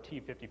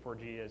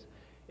WRT54G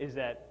is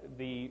that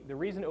the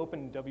reason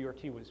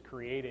OpenWRT was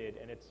created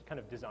and its kind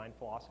of design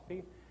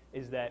philosophy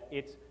is that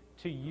it's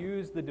to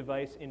use the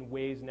device in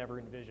ways never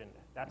envisioned.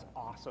 That's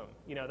awesome.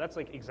 That's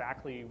like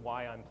exactly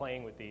why I'm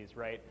playing with these,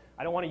 right?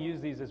 I don't want to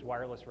use these as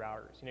wireless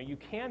routers. You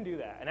can do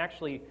that. And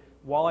actually,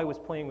 while I was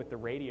playing with the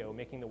radio,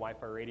 making the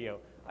Wi-Fi radio,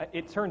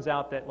 it turns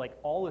out that like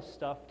all this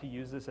stuff to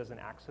use this as an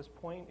access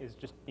point is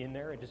just in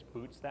there. It just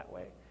boots that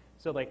way.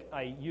 So like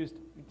I used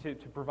to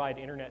provide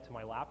internet to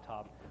my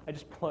laptop, I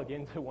just plug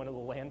into one of the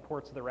LAN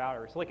ports of the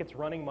router. So like it's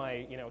running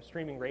my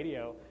streaming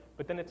radio,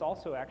 but then it's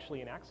also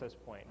actually an access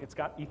point. It's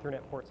got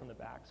Ethernet ports on the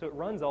back. So it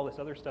runs all this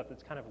other stuff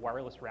that's kind of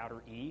wireless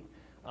router-y.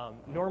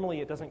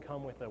 Normally it doesn't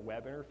come with a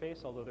web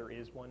interface, although there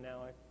is one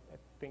now. I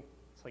think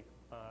it's like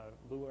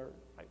Lua.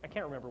 I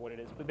can't remember what it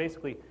is, but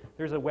basically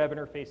there's a web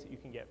interface that you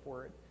can get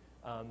for it.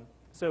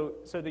 So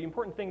the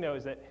important thing though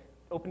is that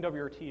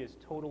OpenWRT is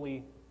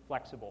totally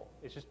flexible.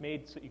 It's just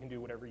made so you can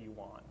do whatever you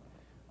want.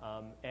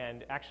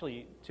 And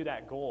actually, to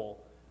that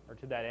goal, or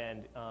to that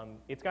end,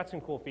 it's got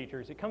some cool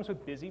features. It comes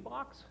with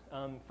BusyBox.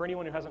 For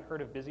anyone who hasn't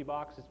heard of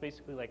BusyBox, it's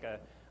basically like a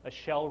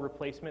shell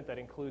replacement that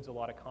includes a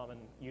lot of common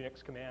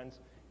Unix commands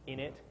in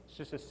it. It's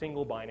just a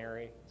single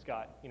binary. It's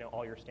got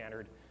all your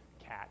standard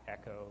cat,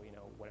 echo,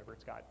 whatever.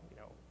 It's got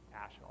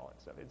ash and all that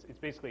stuff. It's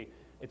basically,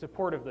 it's a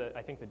port of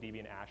I think the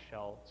Debian ash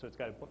shell. So it's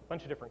got a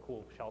bunch of different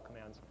cool shell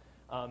commands.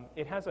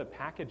 It has a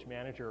package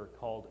manager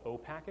called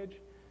opackage.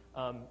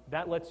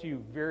 That lets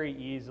you very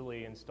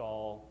easily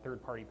install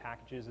third-party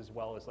packages as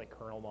well as like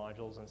kernel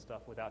modules and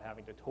stuff without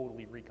having to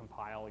totally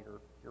recompile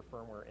your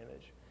firmware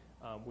image,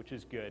 which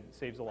is good. It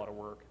saves a lot of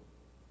work.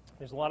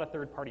 There's a lot of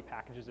third-party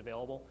packages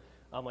available.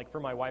 Like for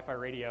my Wi-Fi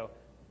radio,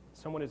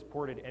 someone has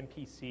ported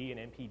MPC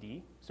and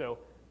MPD. So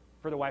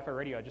for the Wi-Fi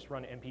radio, I just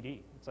run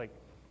MPD. It's like,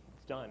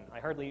 it's done.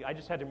 I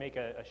just had to make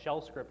a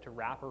shell script to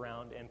wrap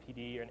around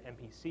MPD and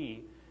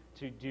MPC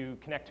to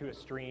connect to a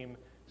stream,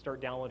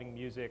 start downloading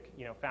music,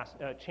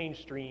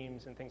 change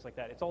streams and things like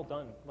that. It's all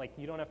done. Like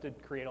you don't have to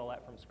create all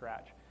that from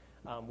scratch,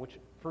 which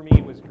for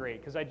me was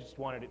great because I just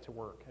wanted it to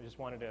work. I just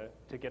wanted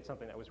to get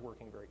something that was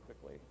working very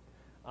quickly.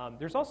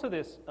 There's also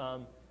this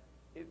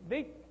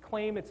They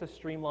claim it's a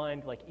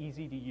streamlined, like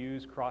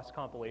easy-to-use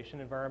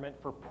cross-compilation environment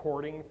for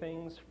porting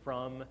things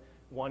from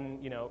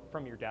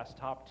from your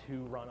desktop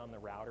to run on the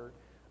router.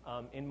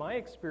 In my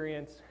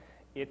experience,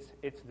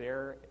 it's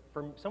there.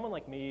 For someone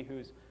like me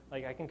who's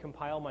like, I can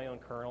compile my own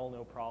kernel,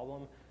 no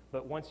problem,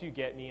 but once you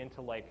get me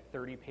into like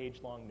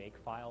 30-page long make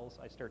files,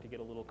 I start to get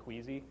a little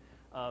queasy.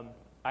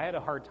 I had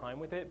a hard time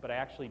with it, but I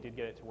actually did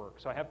get it to work.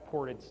 So I have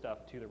ported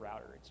stuff to the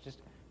router. It's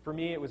just, for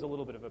me, it was a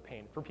little bit of a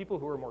pain. For people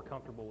who are more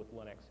comfortable with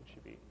Linux, it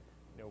should be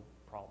no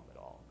problem at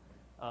all.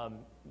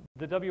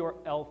 The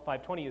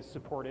WL520 is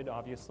supported,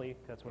 obviously.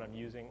 That's what I'm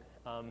using.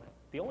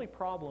 The only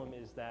problem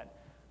is that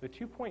the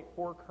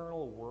 2.4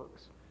 kernel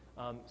works.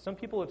 Some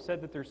people have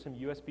said that there's some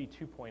USB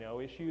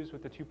 2.0 issues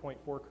with the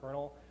 2.4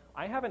 kernel.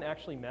 I haven't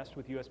actually messed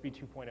with USB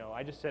 2.0.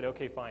 I just said,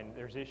 okay, fine,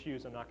 there's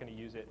issues, I'm not going to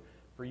use it.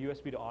 For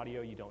USB to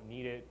audio, you don't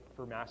need it.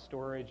 For mass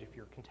storage, if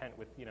you're content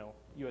with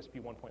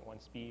USB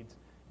 1.1 speeds,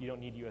 you don't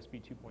need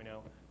USB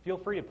 2.0. Feel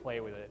free to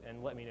play with it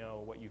and let me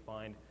know what you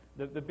find.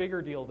 The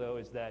bigger deal, though,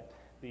 is that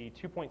the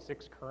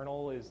 2.6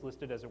 kernel is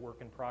listed as a work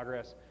in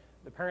progress.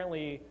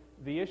 Apparently,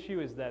 the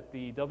issue is that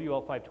the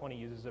WL520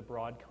 uses a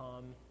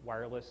Broadcom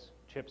wireless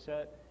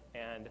chipset,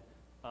 and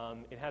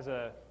it has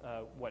a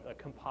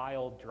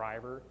compiled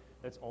driver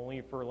that's only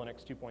for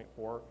Linux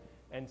 2.4.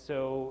 And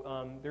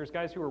so there's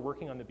guys who are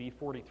working on the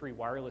B43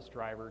 wireless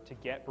driver to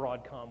get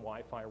Broadcom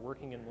Wi-Fi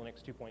working in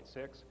Linux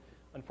 2.6.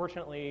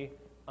 Unfortunately,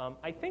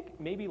 I think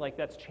maybe like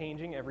that's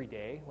changing every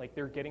day. Like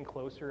they're getting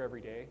closer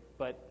every day.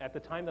 But at the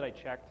time that I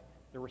checked,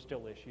 there were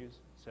still issues.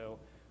 So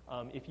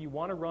if you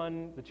want to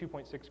run the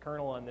 2.6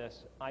 kernel on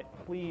this,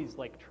 please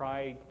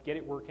try, get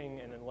it working,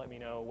 and then let me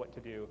know what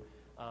to do.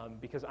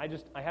 Because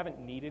I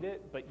haven't needed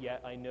it, but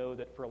yet I know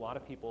that for a lot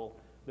of people,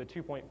 the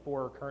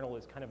 2.4 kernel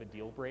is kind of a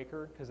deal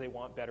breaker because they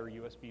want better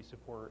USB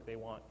support. They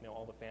want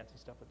all the fancy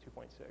stuff with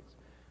 2.6.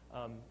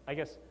 I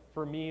guess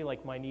for me,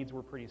 my needs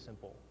were pretty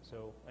simple,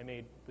 so I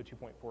made the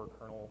 2.4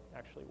 kernel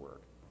actually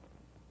work.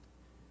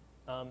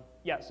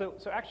 Yeah, so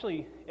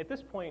actually at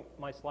this point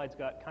my slides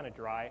got kind of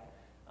dry,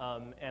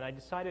 and I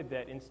decided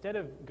that instead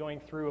of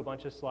going through a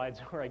bunch of slides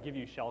where I give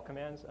you shell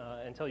commands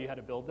and tell you how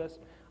to build this,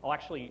 I'll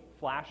actually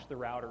flash the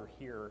router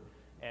here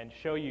and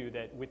show you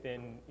that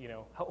within,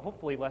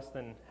 hopefully less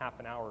than half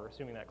an hour,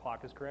 assuming that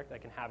clock is correct, I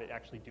can have it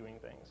actually doing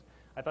things.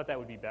 I thought that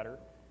would be better.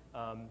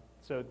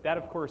 So that,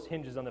 of course,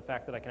 hinges on the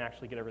fact that I can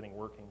actually get everything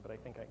working, but I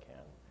think I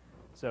can.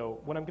 So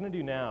what I'm going to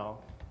do now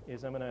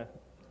is I'm going to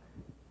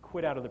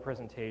quit out of the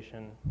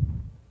presentation,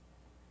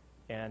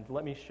 and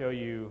let me show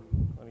you,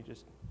 let me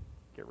just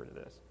get rid of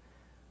this.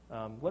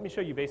 Let me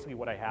show you basically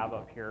what I have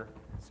up here.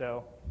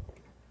 So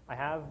I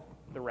have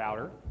the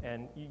router,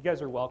 and you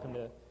guys are welcome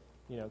to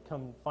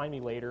come find me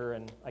later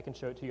and I can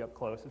show it to you up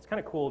close. It's kind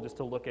of cool just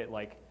to look at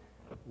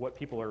what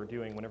people are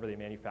doing whenever they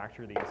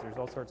manufacture these. There's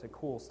all sorts of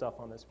cool stuff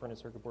on this printed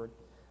circuit board.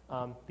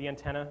 The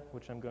antenna,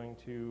 which I'm going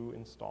to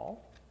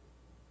install.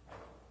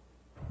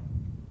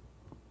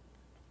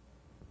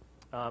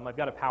 I've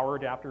got a power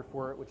adapter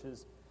for it, which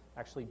is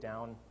actually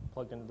down,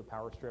 plugged into the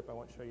power strip. I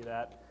won't show you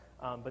that.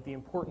 But the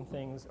important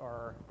things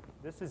are,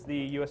 this is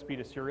the USB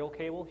to serial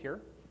cable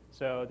here.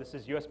 So this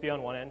is USB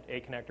on one end, A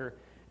connector,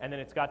 and then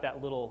it's got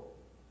that little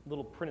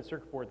printed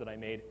circuit board that I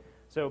made.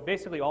 So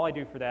basically all I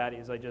do for that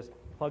is I just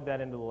plug that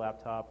into the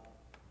laptop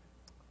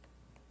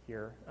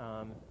here,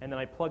 and then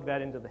I plug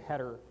that into the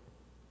header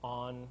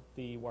on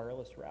the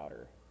wireless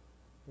router.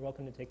 You're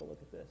welcome to take a look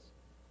at this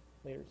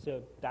later.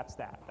 So that's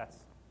that. That's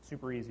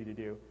super easy to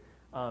do.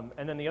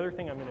 And then the other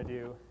thing I'm going to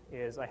do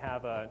is I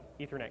have an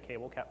Ethernet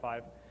cable,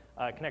 Cat5,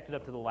 connected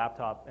up to the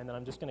laptop, and then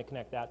I'm just going to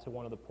connect that to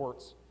one of the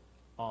ports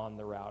on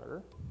the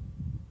router.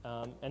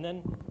 And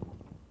then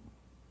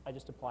I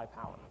just apply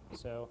power.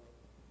 So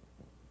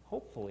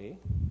hopefully,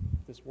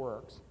 if this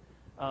works,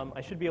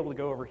 I should be able to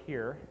go over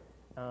here.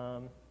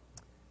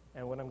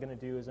 And what I'm going to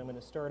do is I'm going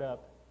to start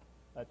up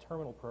a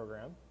terminal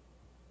program.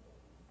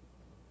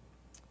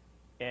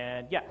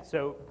 And yeah,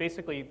 so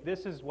basically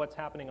this is what's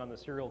happening on the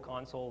serial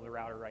console of the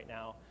router right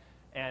now.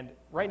 And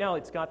right now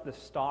it's got the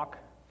stock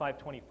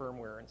 520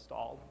 firmware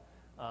installed.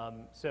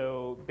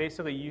 So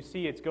basically you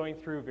see it's going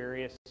through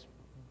various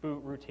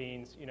boot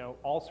routines,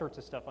 all sorts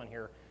of stuff on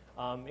here.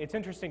 It's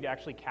interesting to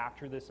actually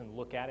capture this and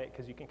look at it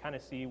because you can kind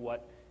of see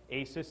what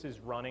Asus is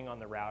running on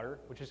the router,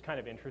 which is kind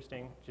of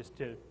interesting just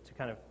to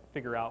kind of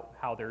figure out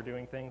how they're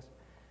doing things.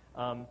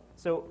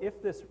 So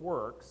if this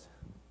works,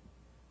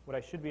 what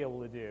I should be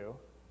able to do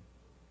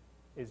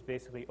is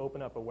basically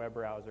open up a web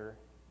browser,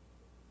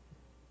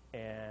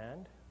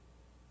 and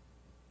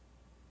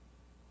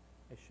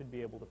I should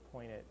be able to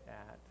point it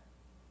at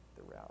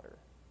the router.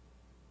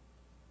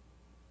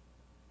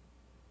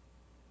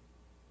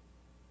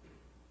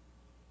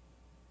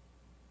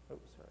 Oh,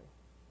 sorry,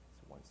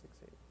 it's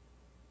 168.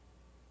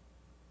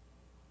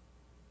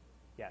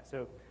 Yeah,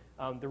 so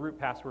the root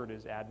password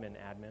is admin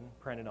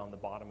printed on the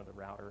bottom of the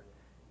router,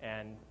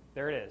 and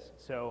there it is.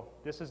 So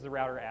this is the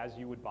router as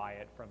you would buy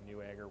it from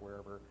Newegg or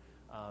wherever,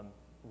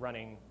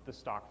 running the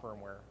stock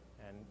firmware,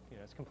 and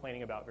it's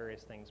complaining about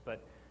various things.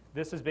 But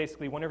this is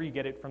basically, whenever you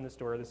get it from the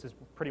store, this is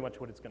pretty much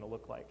what it's going to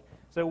look like.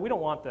 So we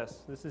don't want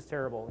this. This is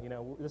terrible. You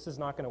know, this is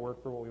not going to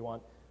work for what we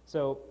want.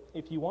 So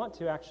if you want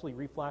to actually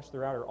reflash the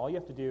router, all you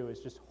have to do is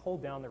just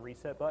hold down the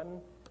reset button.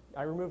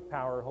 I remove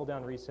power, hold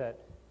down reset,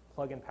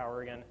 plug in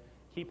power again,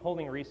 keep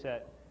holding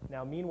reset.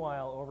 Now,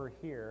 meanwhile, over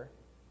here,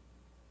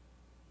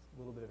 it's a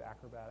little bit of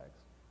acrobatics.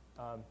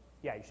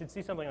 Yeah, you should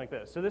see something like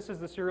this. So this is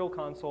the serial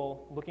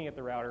console looking at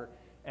the router,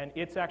 and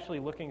it's actually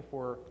looking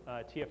for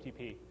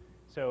TFTP.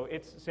 So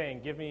it's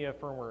saying, give me a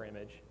firmware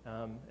image,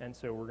 and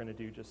so we're going to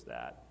do just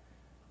that.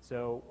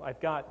 So I've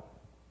got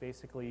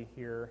basically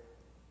here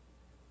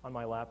on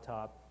my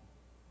laptop,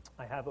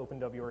 I have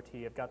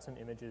OpenWRT. I've got some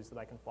images that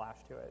I can flash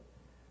to it.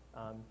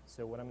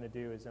 So what I'm going to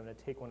do is I'm going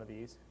to take one of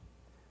these,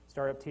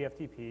 start up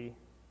TFTP,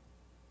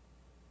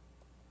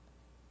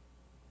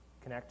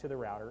 connect to the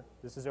router.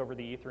 This is over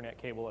the Ethernet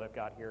cable that I've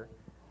got here.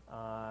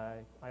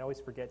 I always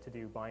forget to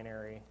do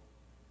binary,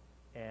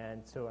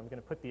 and so I'm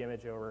going to put the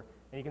image over.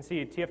 And you can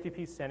see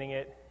TFTP sending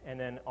it, and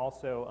then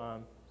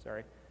also,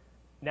 sorry.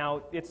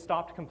 Now, it's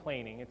stopped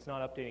complaining. It's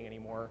not updating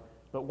anymore.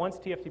 But once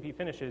TFTP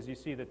finishes, you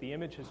see that the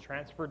image has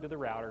transferred to the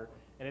router,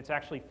 and it's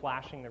actually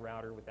flashing the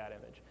router with that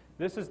image.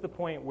 This is the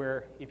point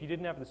where if you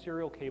didn't have the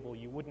serial cable,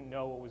 you wouldn't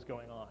know what was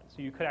going on.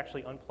 So you could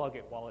actually unplug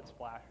it while it's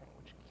flashing,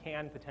 which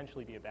can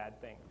potentially be a bad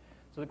thing.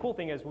 So the cool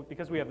thing is,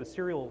 because we have the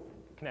serial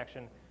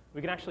connection, we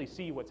can actually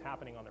see what's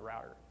happening on the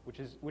router, which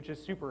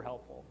is super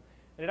helpful.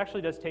 And it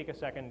actually does take a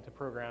second to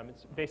program.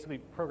 It's basically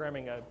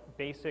programming a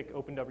basic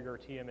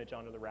OpenWRT image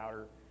onto the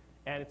router,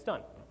 and it's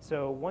done.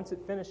 So once it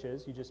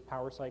finishes, you just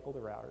power cycle the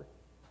router.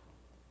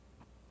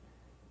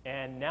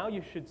 And now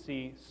you should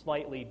see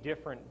slightly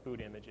different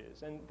boot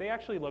images. And they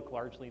actually look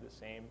largely the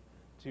same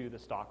to the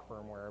stock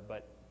firmware,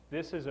 but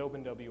this is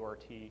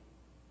OpenWRT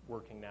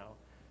working now.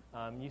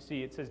 You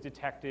see it says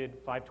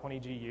detected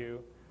 520GU.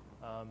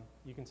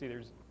 You can see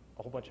there's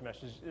a whole bunch of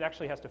messages. It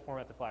actually has to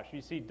format the flash.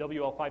 You see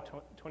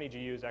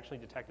WL520GU is actually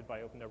detected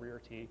by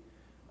OpenWRT.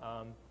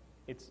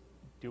 It's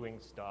doing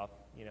stuff.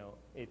 You know,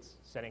 it's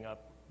setting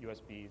up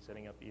USB,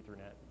 setting up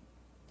Ethernet.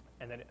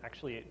 And then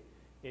actually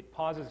it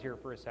pauses here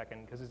for a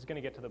second because it's going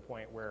to get to the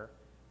point where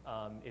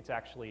it's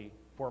actually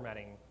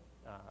formatting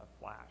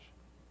flash.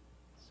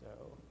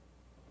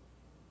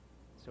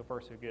 So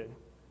far so good.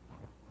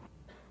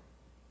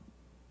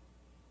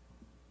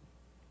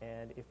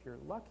 And if you're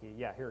lucky,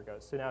 yeah, here it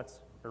goes. So now it's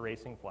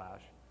erasing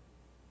flash,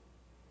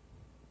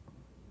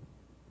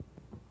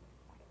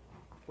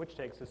 which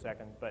takes a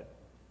second, but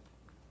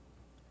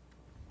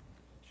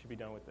should be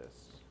done with this.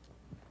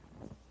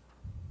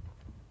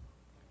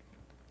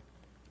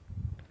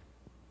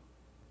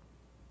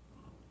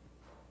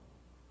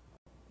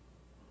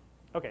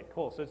 Okay,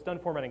 cool. So it's done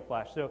formatting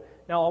flash. So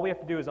now all we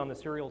have to do is on the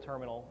serial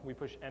terminal, we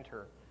push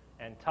enter,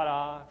 and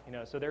ta-da! You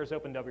know, so there's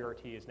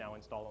OpenWRT is now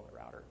installed on the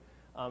router.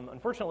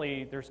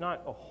 Unfortunately, there's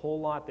not a whole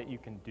lot that you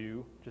can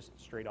do just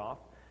straight off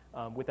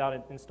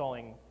without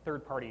installing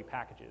third-party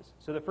packages.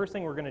 So the first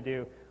thing we're going to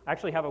do, I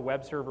actually have a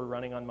web server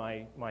running on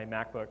my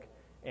MacBook,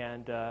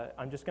 and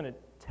I'm just going to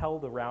tell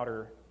the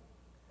router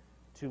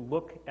to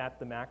look at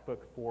the MacBook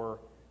for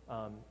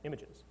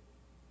images.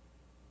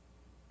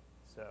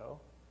 So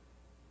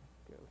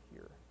go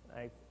here.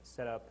 I've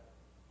set up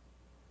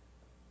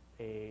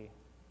a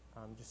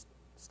just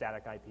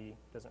static IP.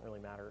 Doesn't really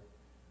matter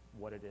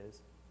what it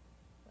is.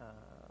 No.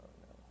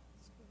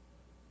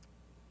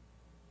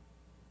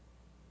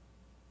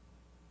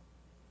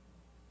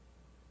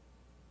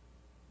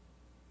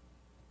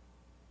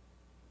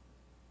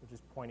 We're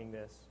just pointing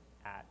this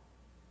at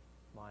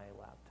my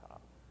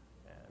laptop,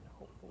 and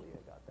hopefully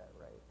I got that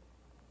right.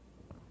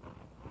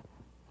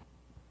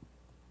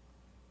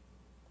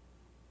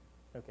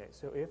 Okay,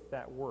 so if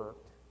that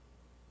worked,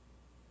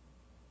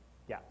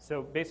 yeah,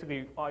 so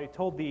basically I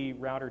told the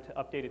router to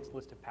update its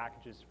list of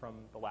packages from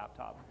the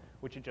laptop,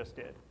 which it just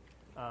did.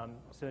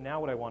 So now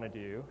what I want to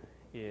do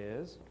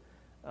is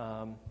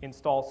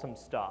install some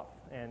stuff.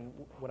 And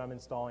what I'm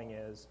installing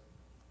is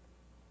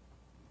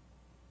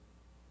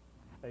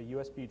a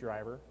USB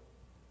driver,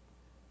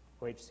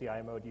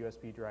 OHCI mode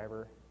USB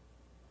driver.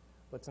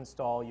 Let's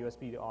install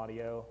USB to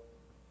audio.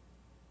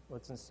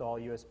 Let's install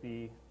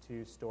USB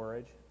to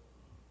storage.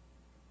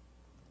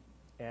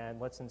 And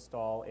let's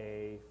install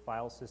a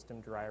file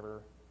system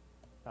driver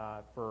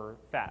for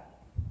FAT.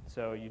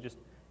 So you just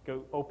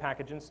go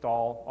package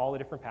install all the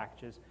different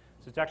packages.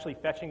 So it's actually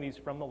fetching these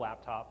from the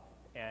laptop,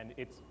 and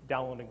it's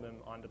downloading them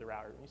onto the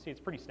router. You see, it's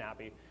pretty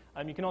snappy.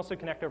 You can also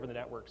connect over the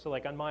network. So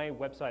like on my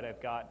website,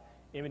 I've got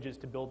images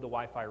to build the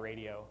Wi-Fi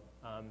radio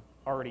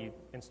already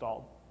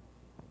installed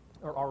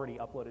or already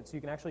uploaded. So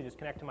you can actually just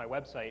connect to my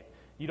website.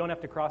 You don't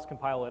have to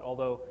cross-compile it,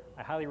 although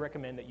I highly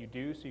recommend that you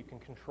do so you can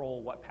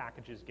control what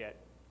packages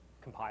get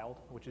compiled,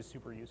 which is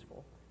super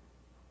useful.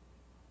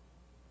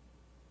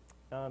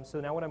 So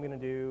now what I'm going to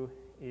do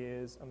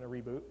is I'm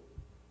going to reboot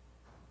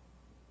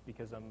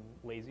because I'm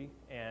lazy.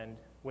 And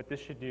what this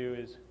should do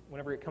is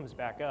whenever it comes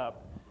back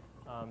up,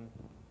 I'm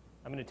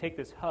going to take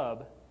this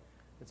hub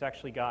that's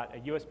actually got a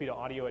USB to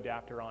audio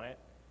adapter on it,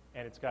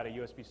 and it's got a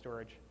USB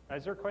storage.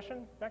 Is there a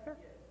question back there?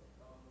 Yes.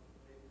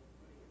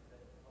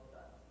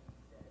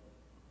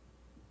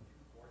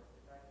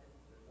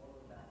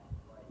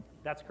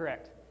 That's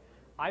correct.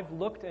 I've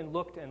looked and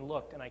looked and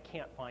looked, and I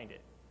can't find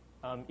it.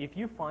 If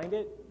you find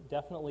it,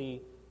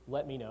 definitely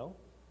let me know.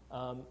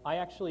 I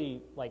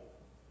actually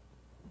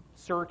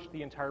searched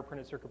the entire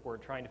printed circuit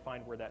board trying to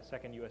find where that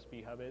second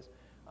USB hub is,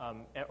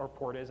 or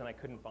port is, and I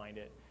couldn't find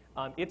it.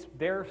 It's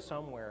there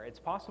somewhere. It's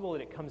possible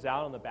that it comes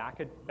out on the back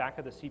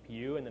of the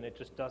CPU and then it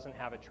just doesn't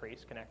have a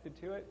trace connected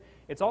to it.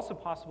 It's also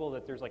possible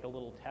that there's like a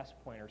little test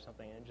point or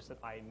something and just that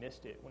I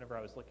missed it whenever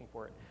I was looking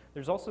for it.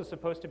 There's also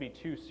supposed to be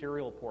 2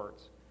 serial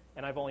ports,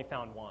 and I've only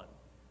found 1.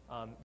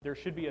 There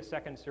should be a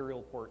second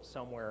serial port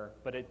somewhere,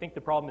 but I think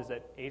the problem is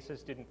that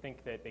Asus didn't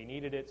think that they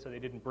needed it, so they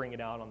didn't bring it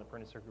out on the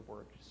printed circuit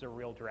board. It's a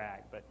real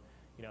drag, but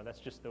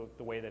that's just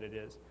the way that it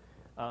is.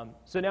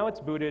 So now it's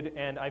booted,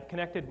 and I've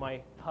connected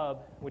my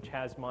hub, which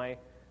has my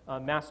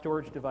mass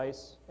storage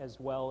device as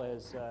well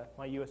as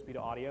my USB to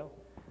audio.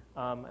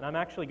 And I'm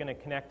actually going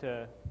to connect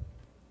a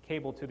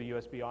cable to the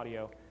USB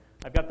audio.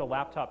 I've got the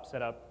laptop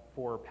set up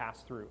for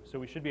pass-through, so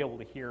we should be able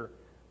to hear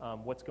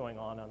what's going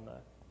on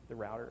the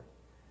router.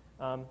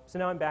 So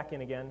now I'm back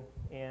in again,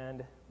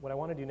 and what I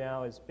want to do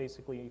now is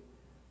basically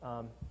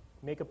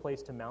make a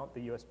place to mount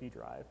the USB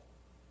drive.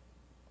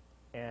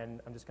 And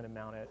I'm just going to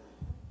mount it.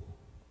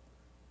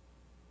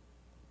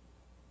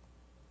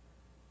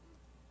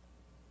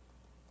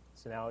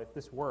 So now if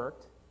this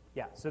worked,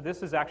 yeah, so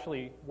this is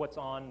actually what's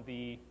on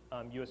the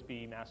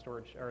USB mass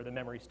storage, or the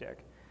memory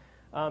stick.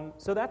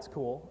 So that's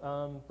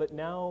cool, but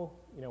now,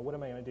 what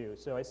am I going to do?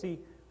 So I see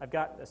I've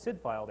got a SID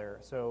file there,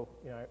 so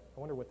I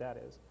wonder what that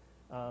is.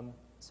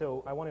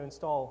 So I want to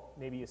install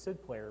maybe a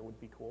SID player would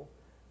be cool.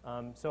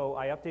 So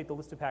I update the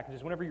list of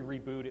packages. Whenever you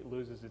reboot, it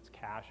loses its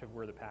cache of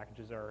where the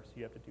packages are, so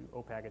you have to do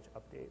opackage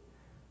update.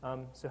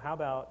 So how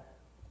about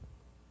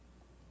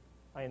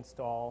I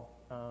install,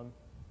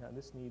 now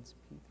this needs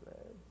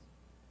pthreads,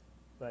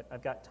 but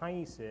I've got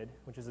TinySID,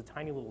 which is a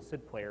tiny little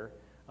SID player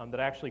that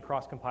I actually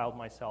cross-compiled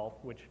myself,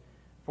 which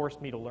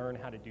forced me to learn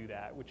how to do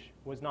that, which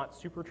was not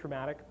super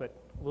traumatic, but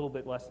a little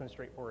bit less than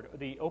straightforward.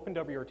 The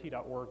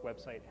openwrt.org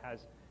website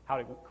has how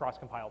to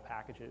cross-compile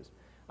packages.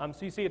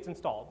 So you see it's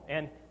installed.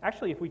 And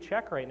actually, if we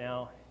check right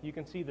now, you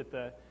can see that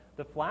the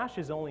flash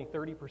is only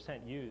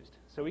 30% used.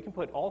 So we can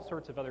put all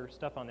sorts of other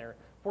stuff on there.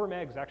 4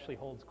 megs actually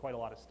holds quite a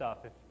lot of stuff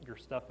if your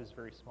stuff is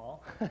very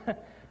small.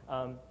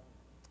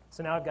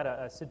 So now I've got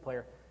a SID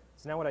player.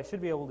 So now what I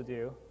should be able to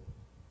do,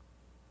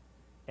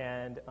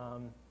 and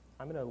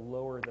I'm going to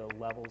lower the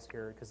levels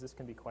here because this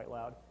can be quite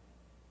loud.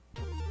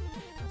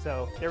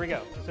 So there we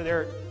go.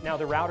 So now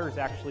the router is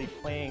actually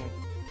playing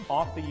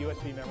off the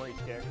USB memory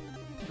stick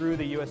through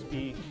the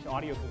USB to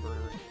audio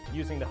converter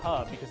using the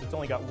hub, because it's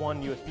only got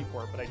 1 USB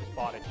port, but I just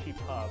bought a cheap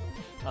hub.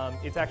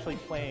 It's actually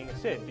playing a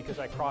SID because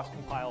I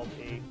cross-compiled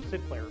a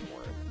SID player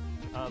for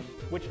it.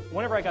 Which,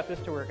 whenever I got this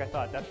to work, I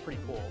thought that's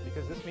pretty cool,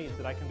 because this means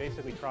that I can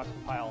basically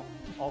cross-compile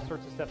all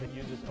sorts of stuff that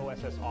uses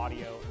OSS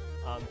audio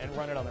and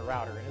run it on the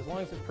router. And as long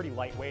as it's pretty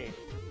lightweight,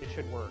 it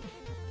should work.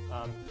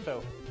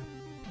 So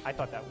I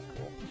thought that was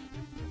cool.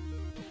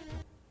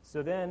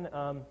 So then,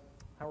 how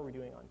are we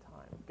doing on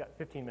time? We've got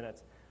 15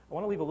 minutes. I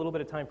want to leave a little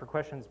bit of time for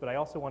questions, but I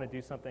also want to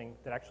do something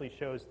that actually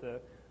shows the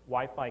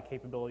Wi-Fi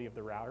capability of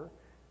the router.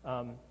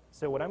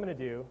 So what I'm going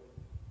to do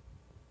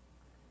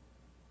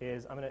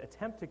is I'm going to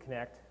attempt to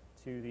connect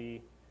to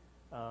the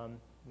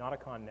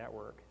NOTACON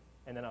network,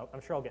 and then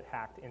I'm sure I'll get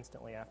hacked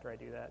instantly after I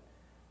do that.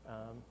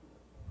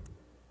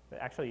 But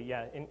actually,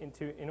 yeah,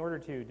 in order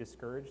to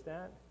discourage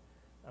that,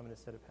 I'm going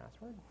to set a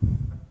password.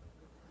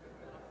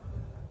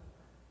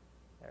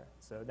 There.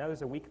 So now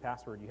there's a weak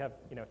password. You have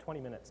 20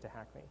 minutes to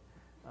hack me.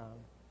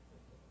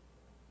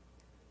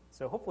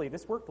 So hopefully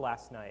this worked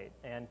last night,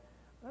 and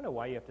I don't know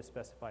why you have to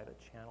specify the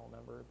channel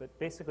number, but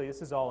basically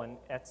this is all in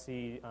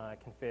etc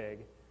config.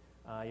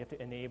 You have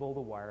to enable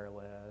the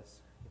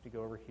wireless. You have to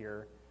go over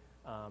here.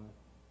 I'm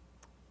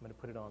going to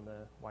put it on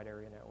the wide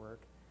area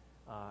network.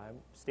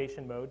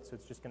 Station mode, so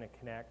it's just going to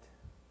connect.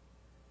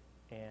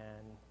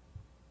 And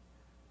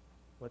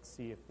let's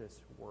see if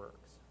this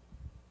works.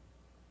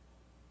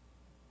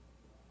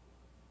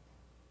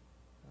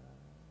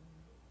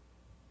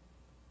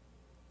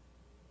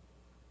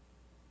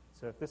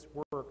 So if this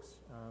works,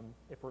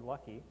 if we're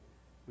lucky,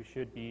 we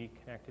should be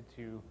connected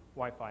to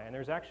Wi-Fi. And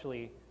there's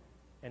actually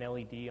an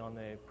LED on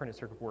the printed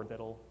circuit board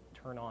that'll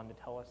turn on to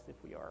tell us if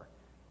we are.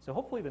 So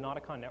hopefully the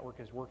NOTACON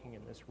network is working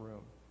in this room.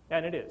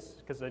 And it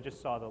is, because I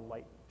just saw the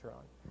light turn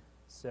on.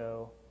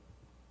 So,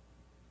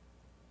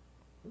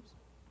 oops.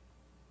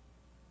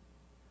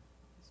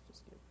 Let's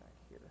just get back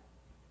here.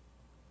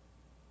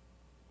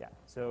 Yeah,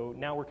 so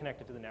now we're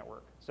connected to the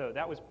network. So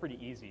that was pretty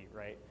easy,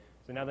 right?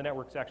 So now the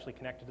network's actually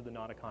connected to the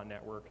NOTACON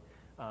network,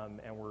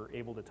 and we're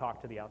able to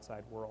talk to the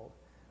outside world.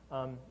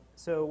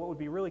 So what would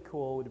be really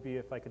cool would be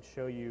if I could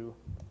show you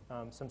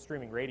some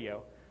streaming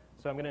radio.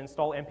 So I'm going to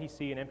install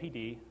MPC and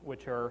MPD,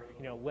 which are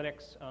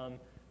Linux.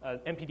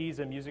 MPD is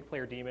a music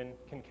player daemon,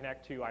 can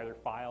connect to either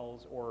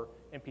files or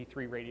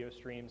MP3 radio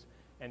streams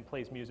and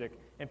plays music.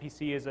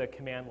 MPC is a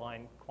command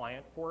line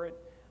client for it.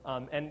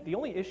 And the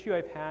only issue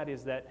I've had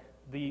is that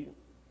the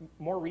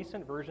more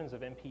recent versions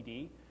of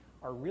MPD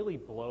are really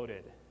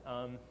bloated.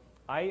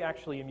 I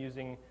actually am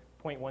using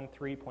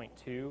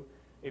 0.13.2.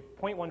 If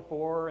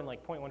 0.14 and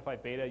like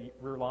 0.15 beta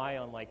rely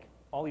on like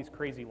all these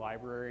crazy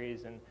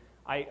libraries, and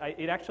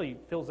it actually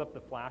fills up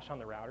the flash on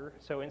the router.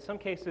 So in some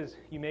cases,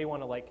 you may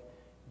want to like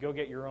go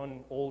get your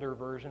own older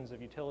versions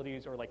of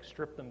utilities, or like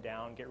strip them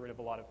down, get rid of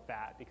a lot of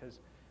fat, because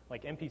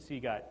like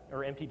MPD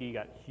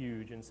got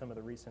huge in some of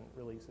the recent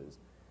releases.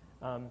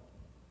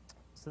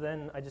 So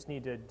then I just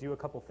need to do a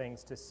couple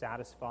things to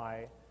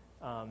satisfy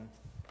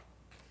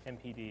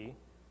MPD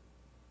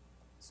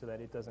so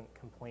that it doesn't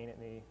complain at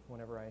me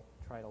whenever I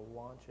try to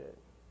launch it.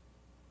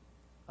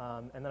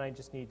 And then I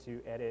just need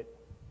to edit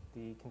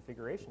the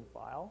configuration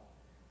file.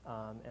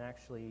 And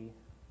actually,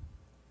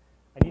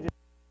 I need to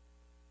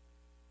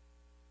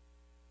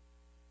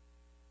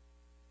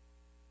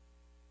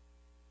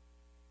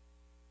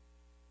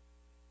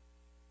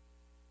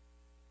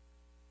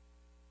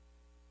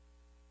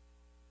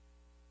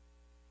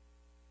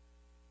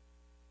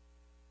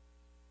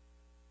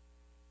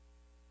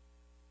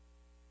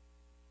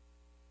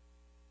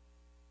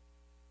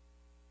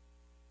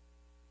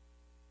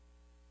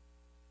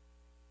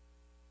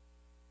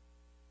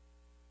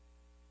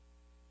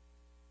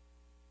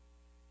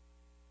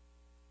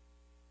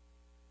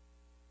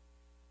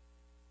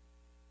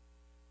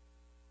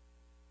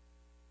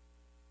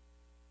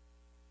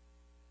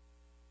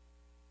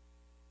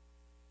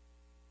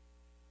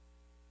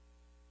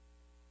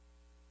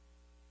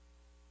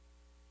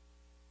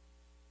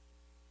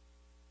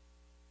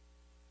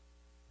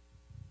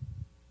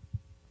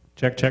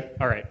check, check.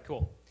 All right,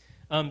 cool.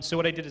 So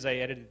what I did is I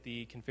edited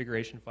the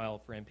configuration file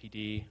for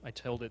MPD. I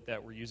told it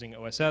that we're using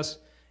OSS,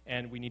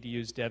 and we need to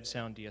use dev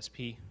sound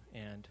DSP,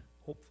 and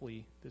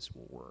hopefully this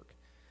will work.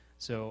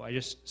 So I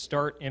just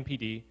start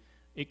MPD.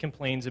 It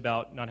complains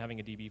about not having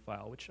a DB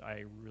file, which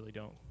I really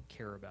don't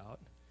care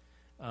about.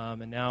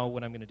 And now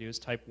what I'm going to do is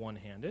type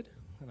one-handed,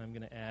 and I'm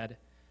going to add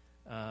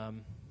a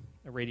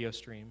radio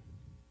stream.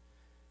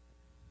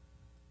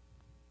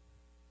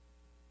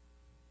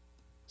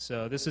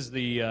 So this is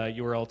the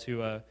URL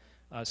to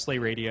Slay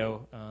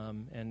Radio,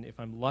 and if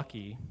I'm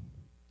lucky,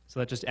 so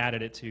that just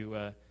added it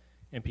to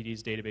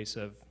MPD's database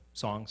of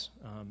songs,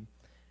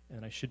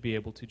 and I should be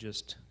able to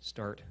just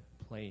start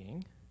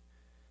playing.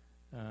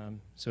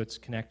 So it's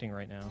connecting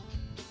right now.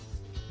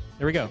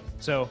 There we go.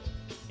 So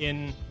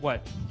in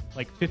what,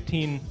 like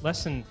 10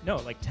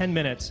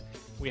 minutes,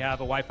 we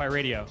have a Wi-Fi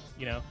radio,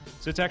 you know?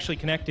 So it's actually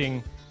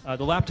connecting.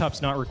 The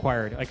laptop's not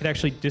required. I could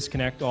actually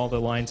disconnect all the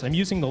lines. I'm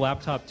using the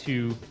laptop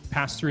to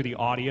pass through the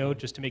audio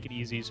just to make it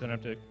easy so I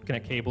don't have to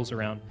connect cables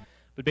around.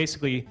 But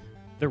basically,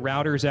 the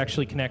router is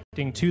actually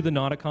connecting to the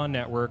NOTACON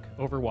network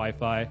over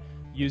Wi-Fi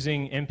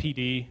using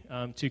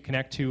MPD to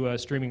connect to a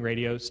streaming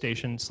radio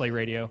station, Slay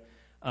Radio.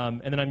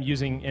 And then I'm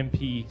using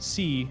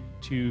MPC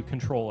to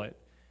control it.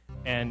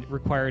 And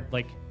required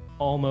like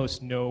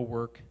almost no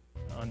work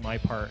on my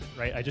part,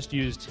 right? I just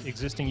used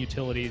existing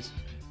utilities.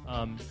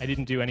 I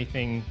didn't do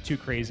anything too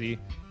crazy,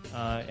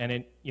 and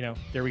it, you know,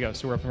 there we go.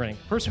 So we're up and running.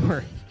 First,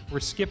 we're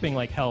skipping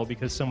like hell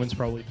because someone's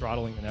probably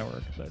throttling the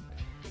network, but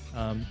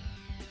and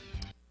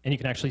you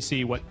can actually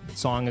see what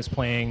song is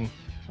playing.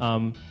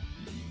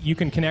 You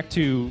can connect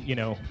to, you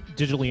know,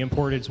 digitally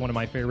imported is one of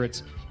my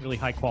favorites, really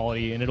high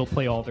quality, and it'll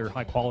play all their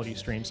high quality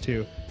streams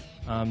too.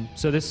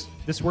 So this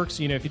works.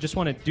 You know, if you just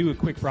want to do a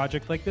quick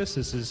project like this,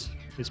 this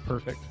is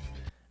perfect.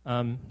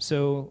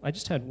 So I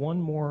just had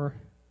one more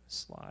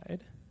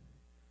slide.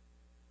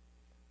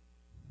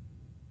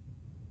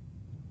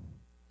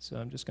 So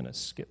I'm just going to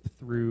skip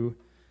through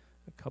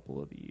a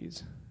couple of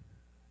these.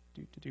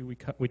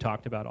 We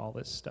talked about all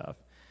this stuff.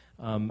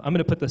 I'm going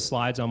to put the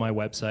slides on my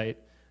website.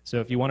 So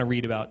if you want to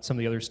read about some of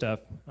the other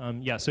stuff,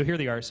 yeah, so here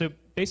they are. So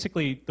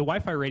basically, the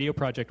Wi-Fi radio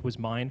project was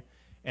mine,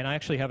 and I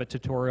actually have a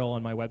tutorial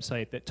on my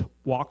website that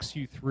walks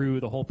you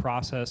through the whole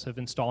process of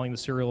installing the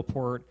serial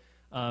port,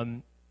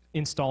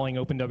 installing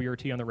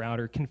OpenWRT on the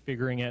router,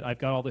 configuring it. I've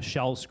got all the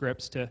shell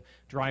scripts to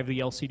drive the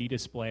LCD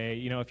display.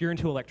 You know, if you're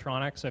into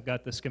electronics, I've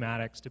got the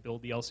schematics to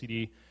build the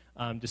LCD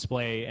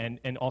display,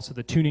 and also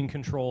the tuning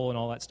control and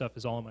all that stuff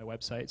is all on my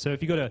website. So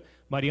if you go to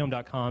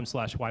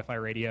mightyhome.com/Wi-Fi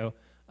radio,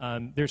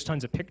 there's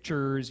tons of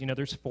pictures. You know,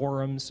 there's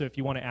forums. So if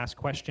you want to ask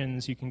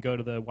questions, you can go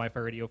to the Wi-Fi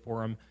radio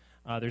forum.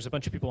 There's a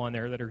bunch of people on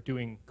there that are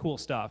doing cool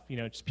stuff. You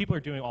know, just people are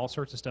doing all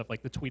sorts of stuff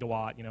like the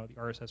tweet-a-watt, you know, the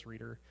RSS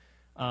reader.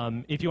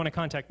 If you want to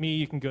contact me,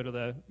 you can go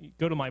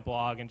to my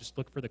blog and just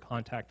look for the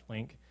contact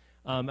link.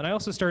 And I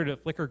also started a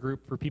Flickr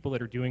group for people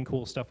that are doing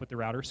cool stuff with the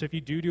router. So if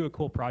you do a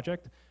cool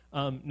project,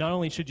 not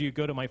only should you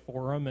go to my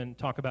forum and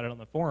talk about it on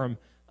the forum,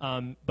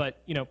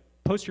 but you know,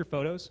 post your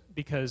photos,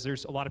 because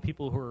there's a lot of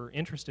people who are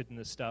interested in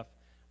this stuff.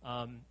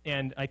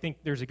 And I think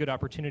there's a good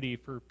opportunity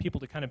for people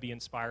to kind of be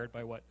inspired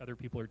by what other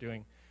people are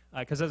doing.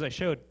 Because as I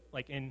showed,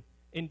 like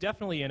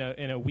definitely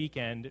in a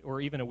weekend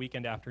or even a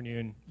weekend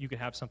afternoon, you could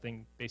have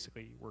something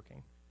basically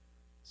working.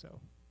 So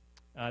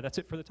that's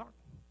it for the talk.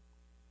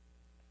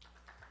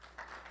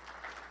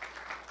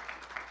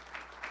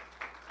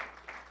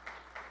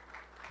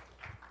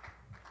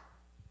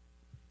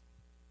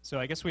 So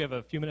I guess we have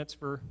a few minutes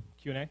for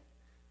Q&A.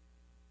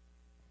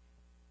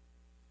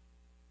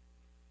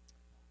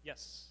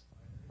 Yes.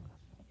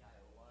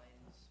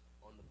 lines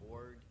on the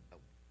board?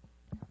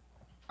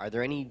 Are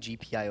there any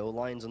GPIO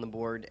lines on the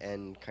board?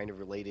 And kind of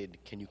related,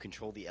 can you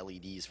control the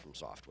LEDs from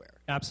software?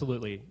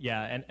 Absolutely,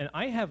 yeah. And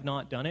I have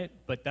not done it,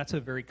 but that's a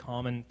very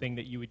common thing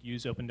that you would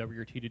use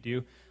OpenWRT to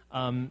do.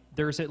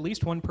 There's at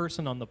least one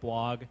person on the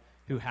blog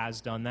who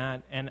has done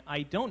that, and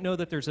I don't know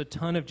that there's a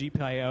ton of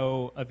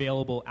GPIO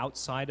available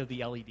outside of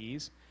the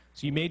LEDs.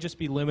 So you may just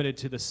be limited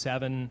to the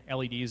 7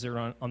 LEDs that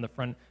are on the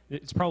front.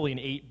 It's probably an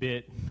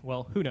 8-bit,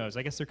 well, who knows?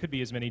 I guess there could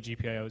be as many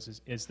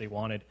GPIOs as they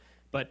wanted.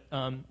 But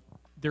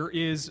there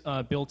is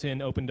built-in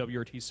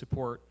OpenWRT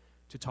support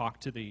to talk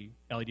to the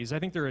LEDs. I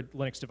think they're a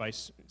Linux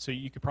device, so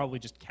you could probably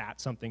just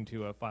cat something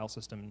to a file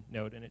system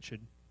node, and it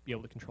should be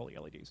able to control the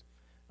LEDs.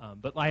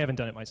 But I haven't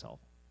done it myself.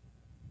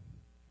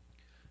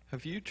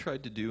 Have you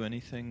tried to do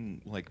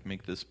anything like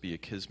make this be a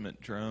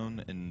Kismet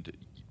drone and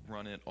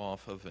run it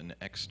off of an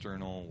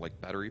external like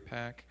battery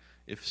pack?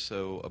 If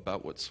so,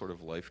 about what sort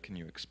of life can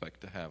you expect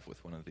to have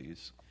with one of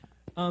these?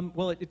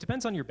 Well, it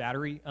depends on your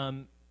battery.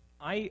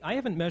 I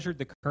haven't measured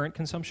the current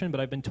consumption, but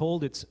I've been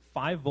told it's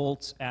 5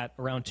 volts at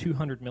around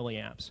 200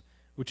 milliamps,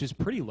 which is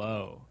pretty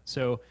low.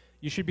 So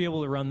you should be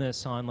able to run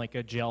this on like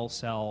a gel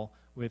cell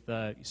with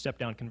a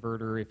step-down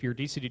converter. If your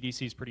DC to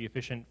DC is pretty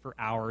efficient for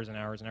hours and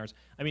hours and hours.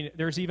 I mean,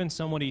 there's even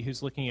somebody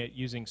who's looking at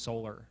using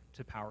solar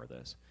to power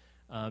this.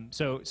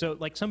 So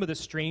like some of the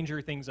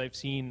stranger things I've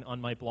seen on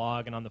my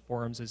blog and on the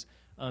forums is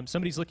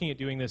somebody's looking at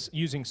doing this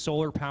using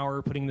solar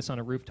power, putting this on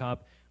a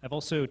rooftop. I've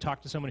also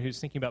talked to someone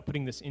who's thinking about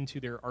putting this into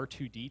their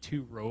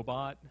R2-D2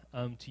 robot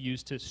to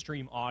use to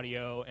stream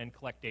audio and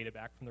collect data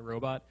back from the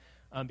robot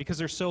because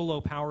they're so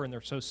low power and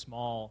they're so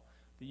small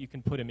that you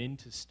can put them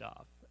into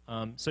stuff.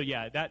 So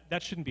yeah,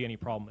 that shouldn't be any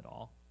problem at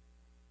all.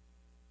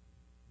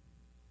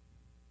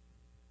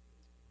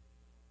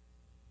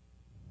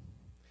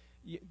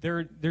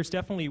 There's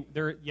definitely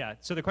yeah.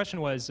 So the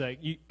question was,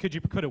 could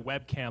you put a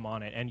webcam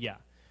on it? And yeah,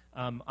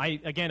 I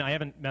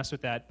haven't messed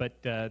with that,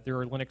 but there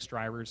are Linux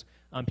drivers.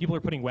 People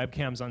are putting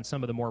webcams on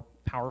some of the more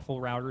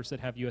powerful routers that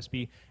have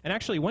USB. And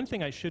actually, one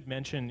thing I should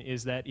mention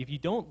is that if you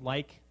don't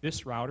like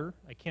this router,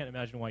 I can't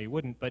imagine why you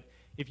wouldn't, but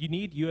if you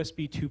need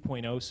USB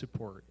 2.0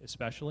 support,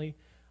 especially,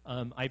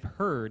 I've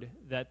heard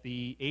that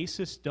the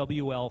Asus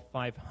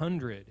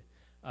WL500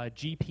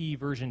 GP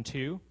version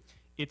 2,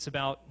 it's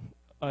about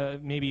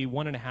maybe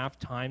 1.5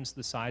 times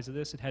the size of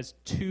this. It has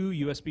 2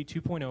 USB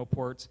 2.0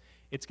 ports.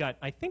 It's got,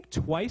 I think,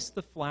 twice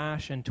the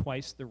flash and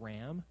twice the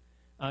RAM,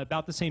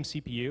 about the same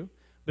CPU.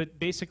 But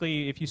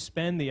basically, if you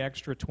spend the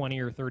extra $20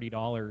 or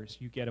 $30,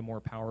 you get a more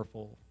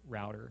powerful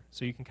router.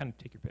 So you can kind of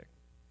take your pick.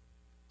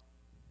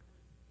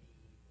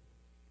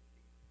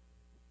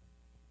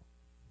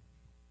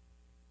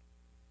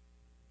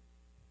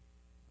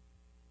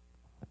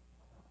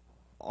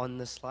 On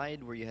the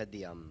slide where you had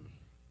the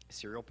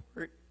serial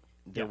port,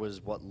 there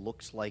was what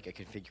looks like a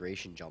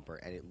configuration jumper,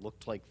 and it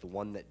looked like the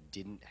one that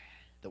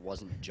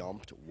wasn't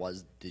jumped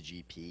was the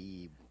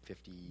GP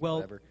 50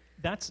 whatever. Well,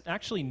 that's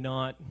actually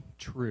not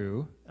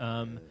true.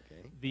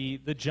 Okay.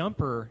 The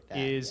jumper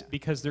is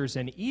because there's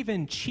an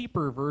even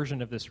cheaper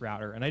version of this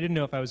router, and I didn't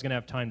know if I was going to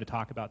have time to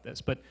talk about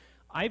this, but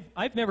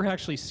I've never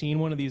actually seen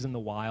one of these in the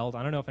wild.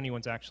 I don't know if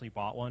anyone's actually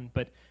bought one,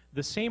 but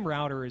the same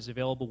router is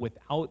available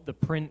without the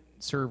print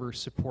server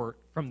support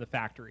from the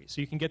factory.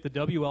 So you can get the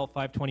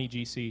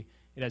WL520GC.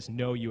 It has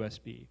no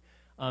USB.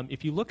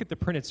 If you look at the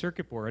printed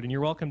circuit board, and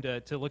you're welcome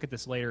to look at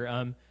this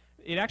later,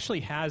 it actually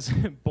has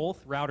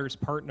both routers'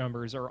 part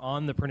numbers are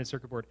on the printed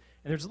circuit board.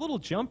 And there's a little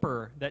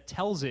jumper that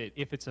tells it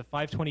if it's a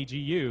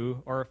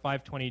 520GU or a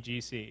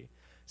 520GC.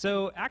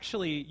 So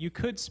actually, you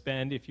could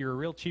spend, if you're a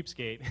real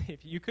cheapskate,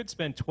 if you could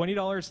spend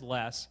 $20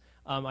 less.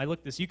 I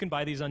looked this. You can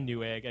buy these on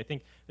Newegg. I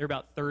think they're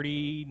about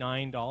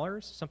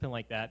 $39, something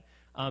like that,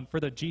 for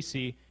the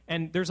GC.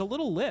 And there's a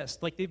little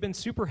list. Like, they've been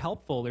super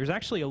helpful. There's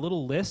actually a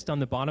little list on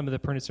the bottom of the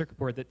printed circuit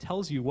board that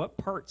tells you what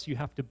parts you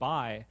have to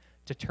buy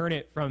to turn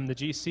it from the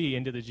GC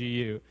into the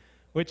GU.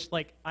 Which,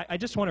 like, I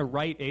just want to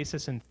write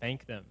Asus and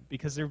thank them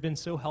because they've been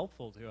so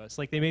helpful to us.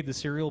 Like, they made the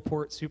serial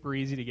port super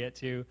easy to get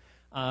to.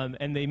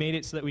 And they made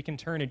it so that we can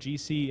turn a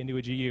GC into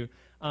a GU.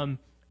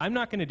 I'm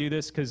not going to do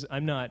this because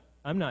I'm not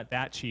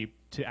that cheap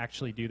to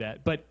actually do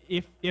that. But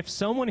if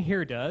someone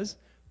here does,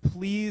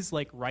 please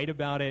write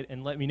about it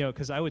and let me know,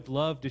 because I would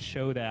love to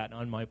show that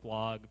on my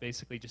blog.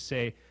 Basically, just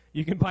say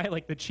you can buy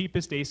the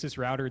cheapest Asus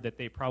router that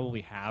they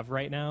probably have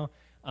right now,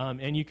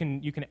 and you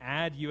can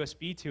add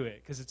USB to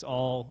it because it's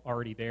all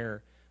already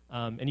there,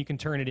 and you can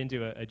turn it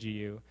into a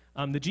GU.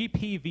 The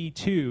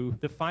GPV2,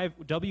 the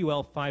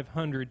WL500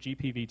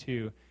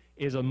 GPV2.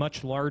 Is a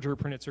much larger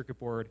printed circuit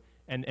board,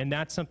 and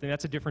that's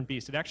a different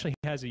beast. It actually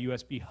has a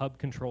USB hub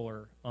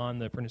controller on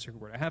the printed circuit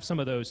board. I have some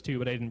of those too,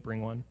 but I didn't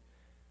bring one.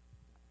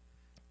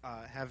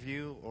 Have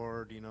you,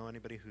 or do you know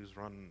anybody who's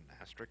run an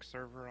Asterisk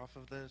server off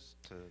of this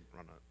to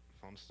run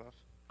phone stuff?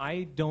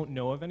 I don't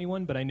know of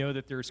anyone, but I know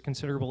that there's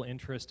considerable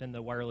interest in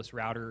the wireless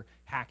router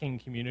hacking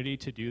community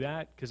to do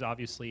that, because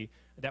obviously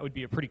that would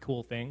be a pretty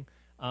cool thing.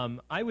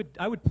 I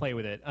would play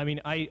with it. I mean,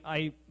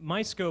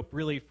 my scope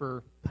really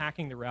for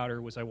packing the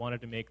router was I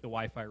wanted to make the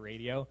Wi-Fi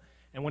radio,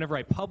 and whenever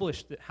I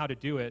published how to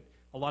do it,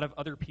 a lot of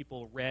other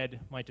people read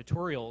my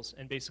tutorials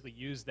and basically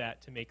used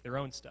that to make their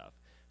own stuff.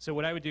 So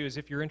what I would do is,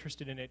 if you're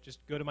interested in it, just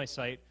go to my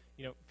site,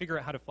 figure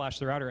out how to flash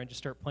the router and just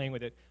start playing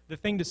with it. The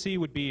thing to see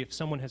would be if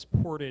someone has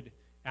ported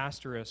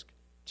Asterisk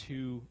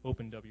to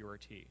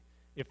OpenWRT.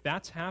 If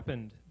that's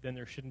happened, then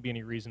there shouldn't be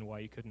any reason why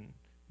you couldn't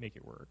make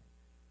it work.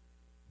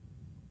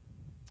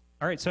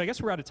 All right, so I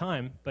guess we're out of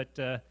time, but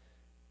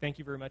thank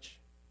you very much,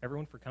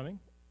 everyone, for coming.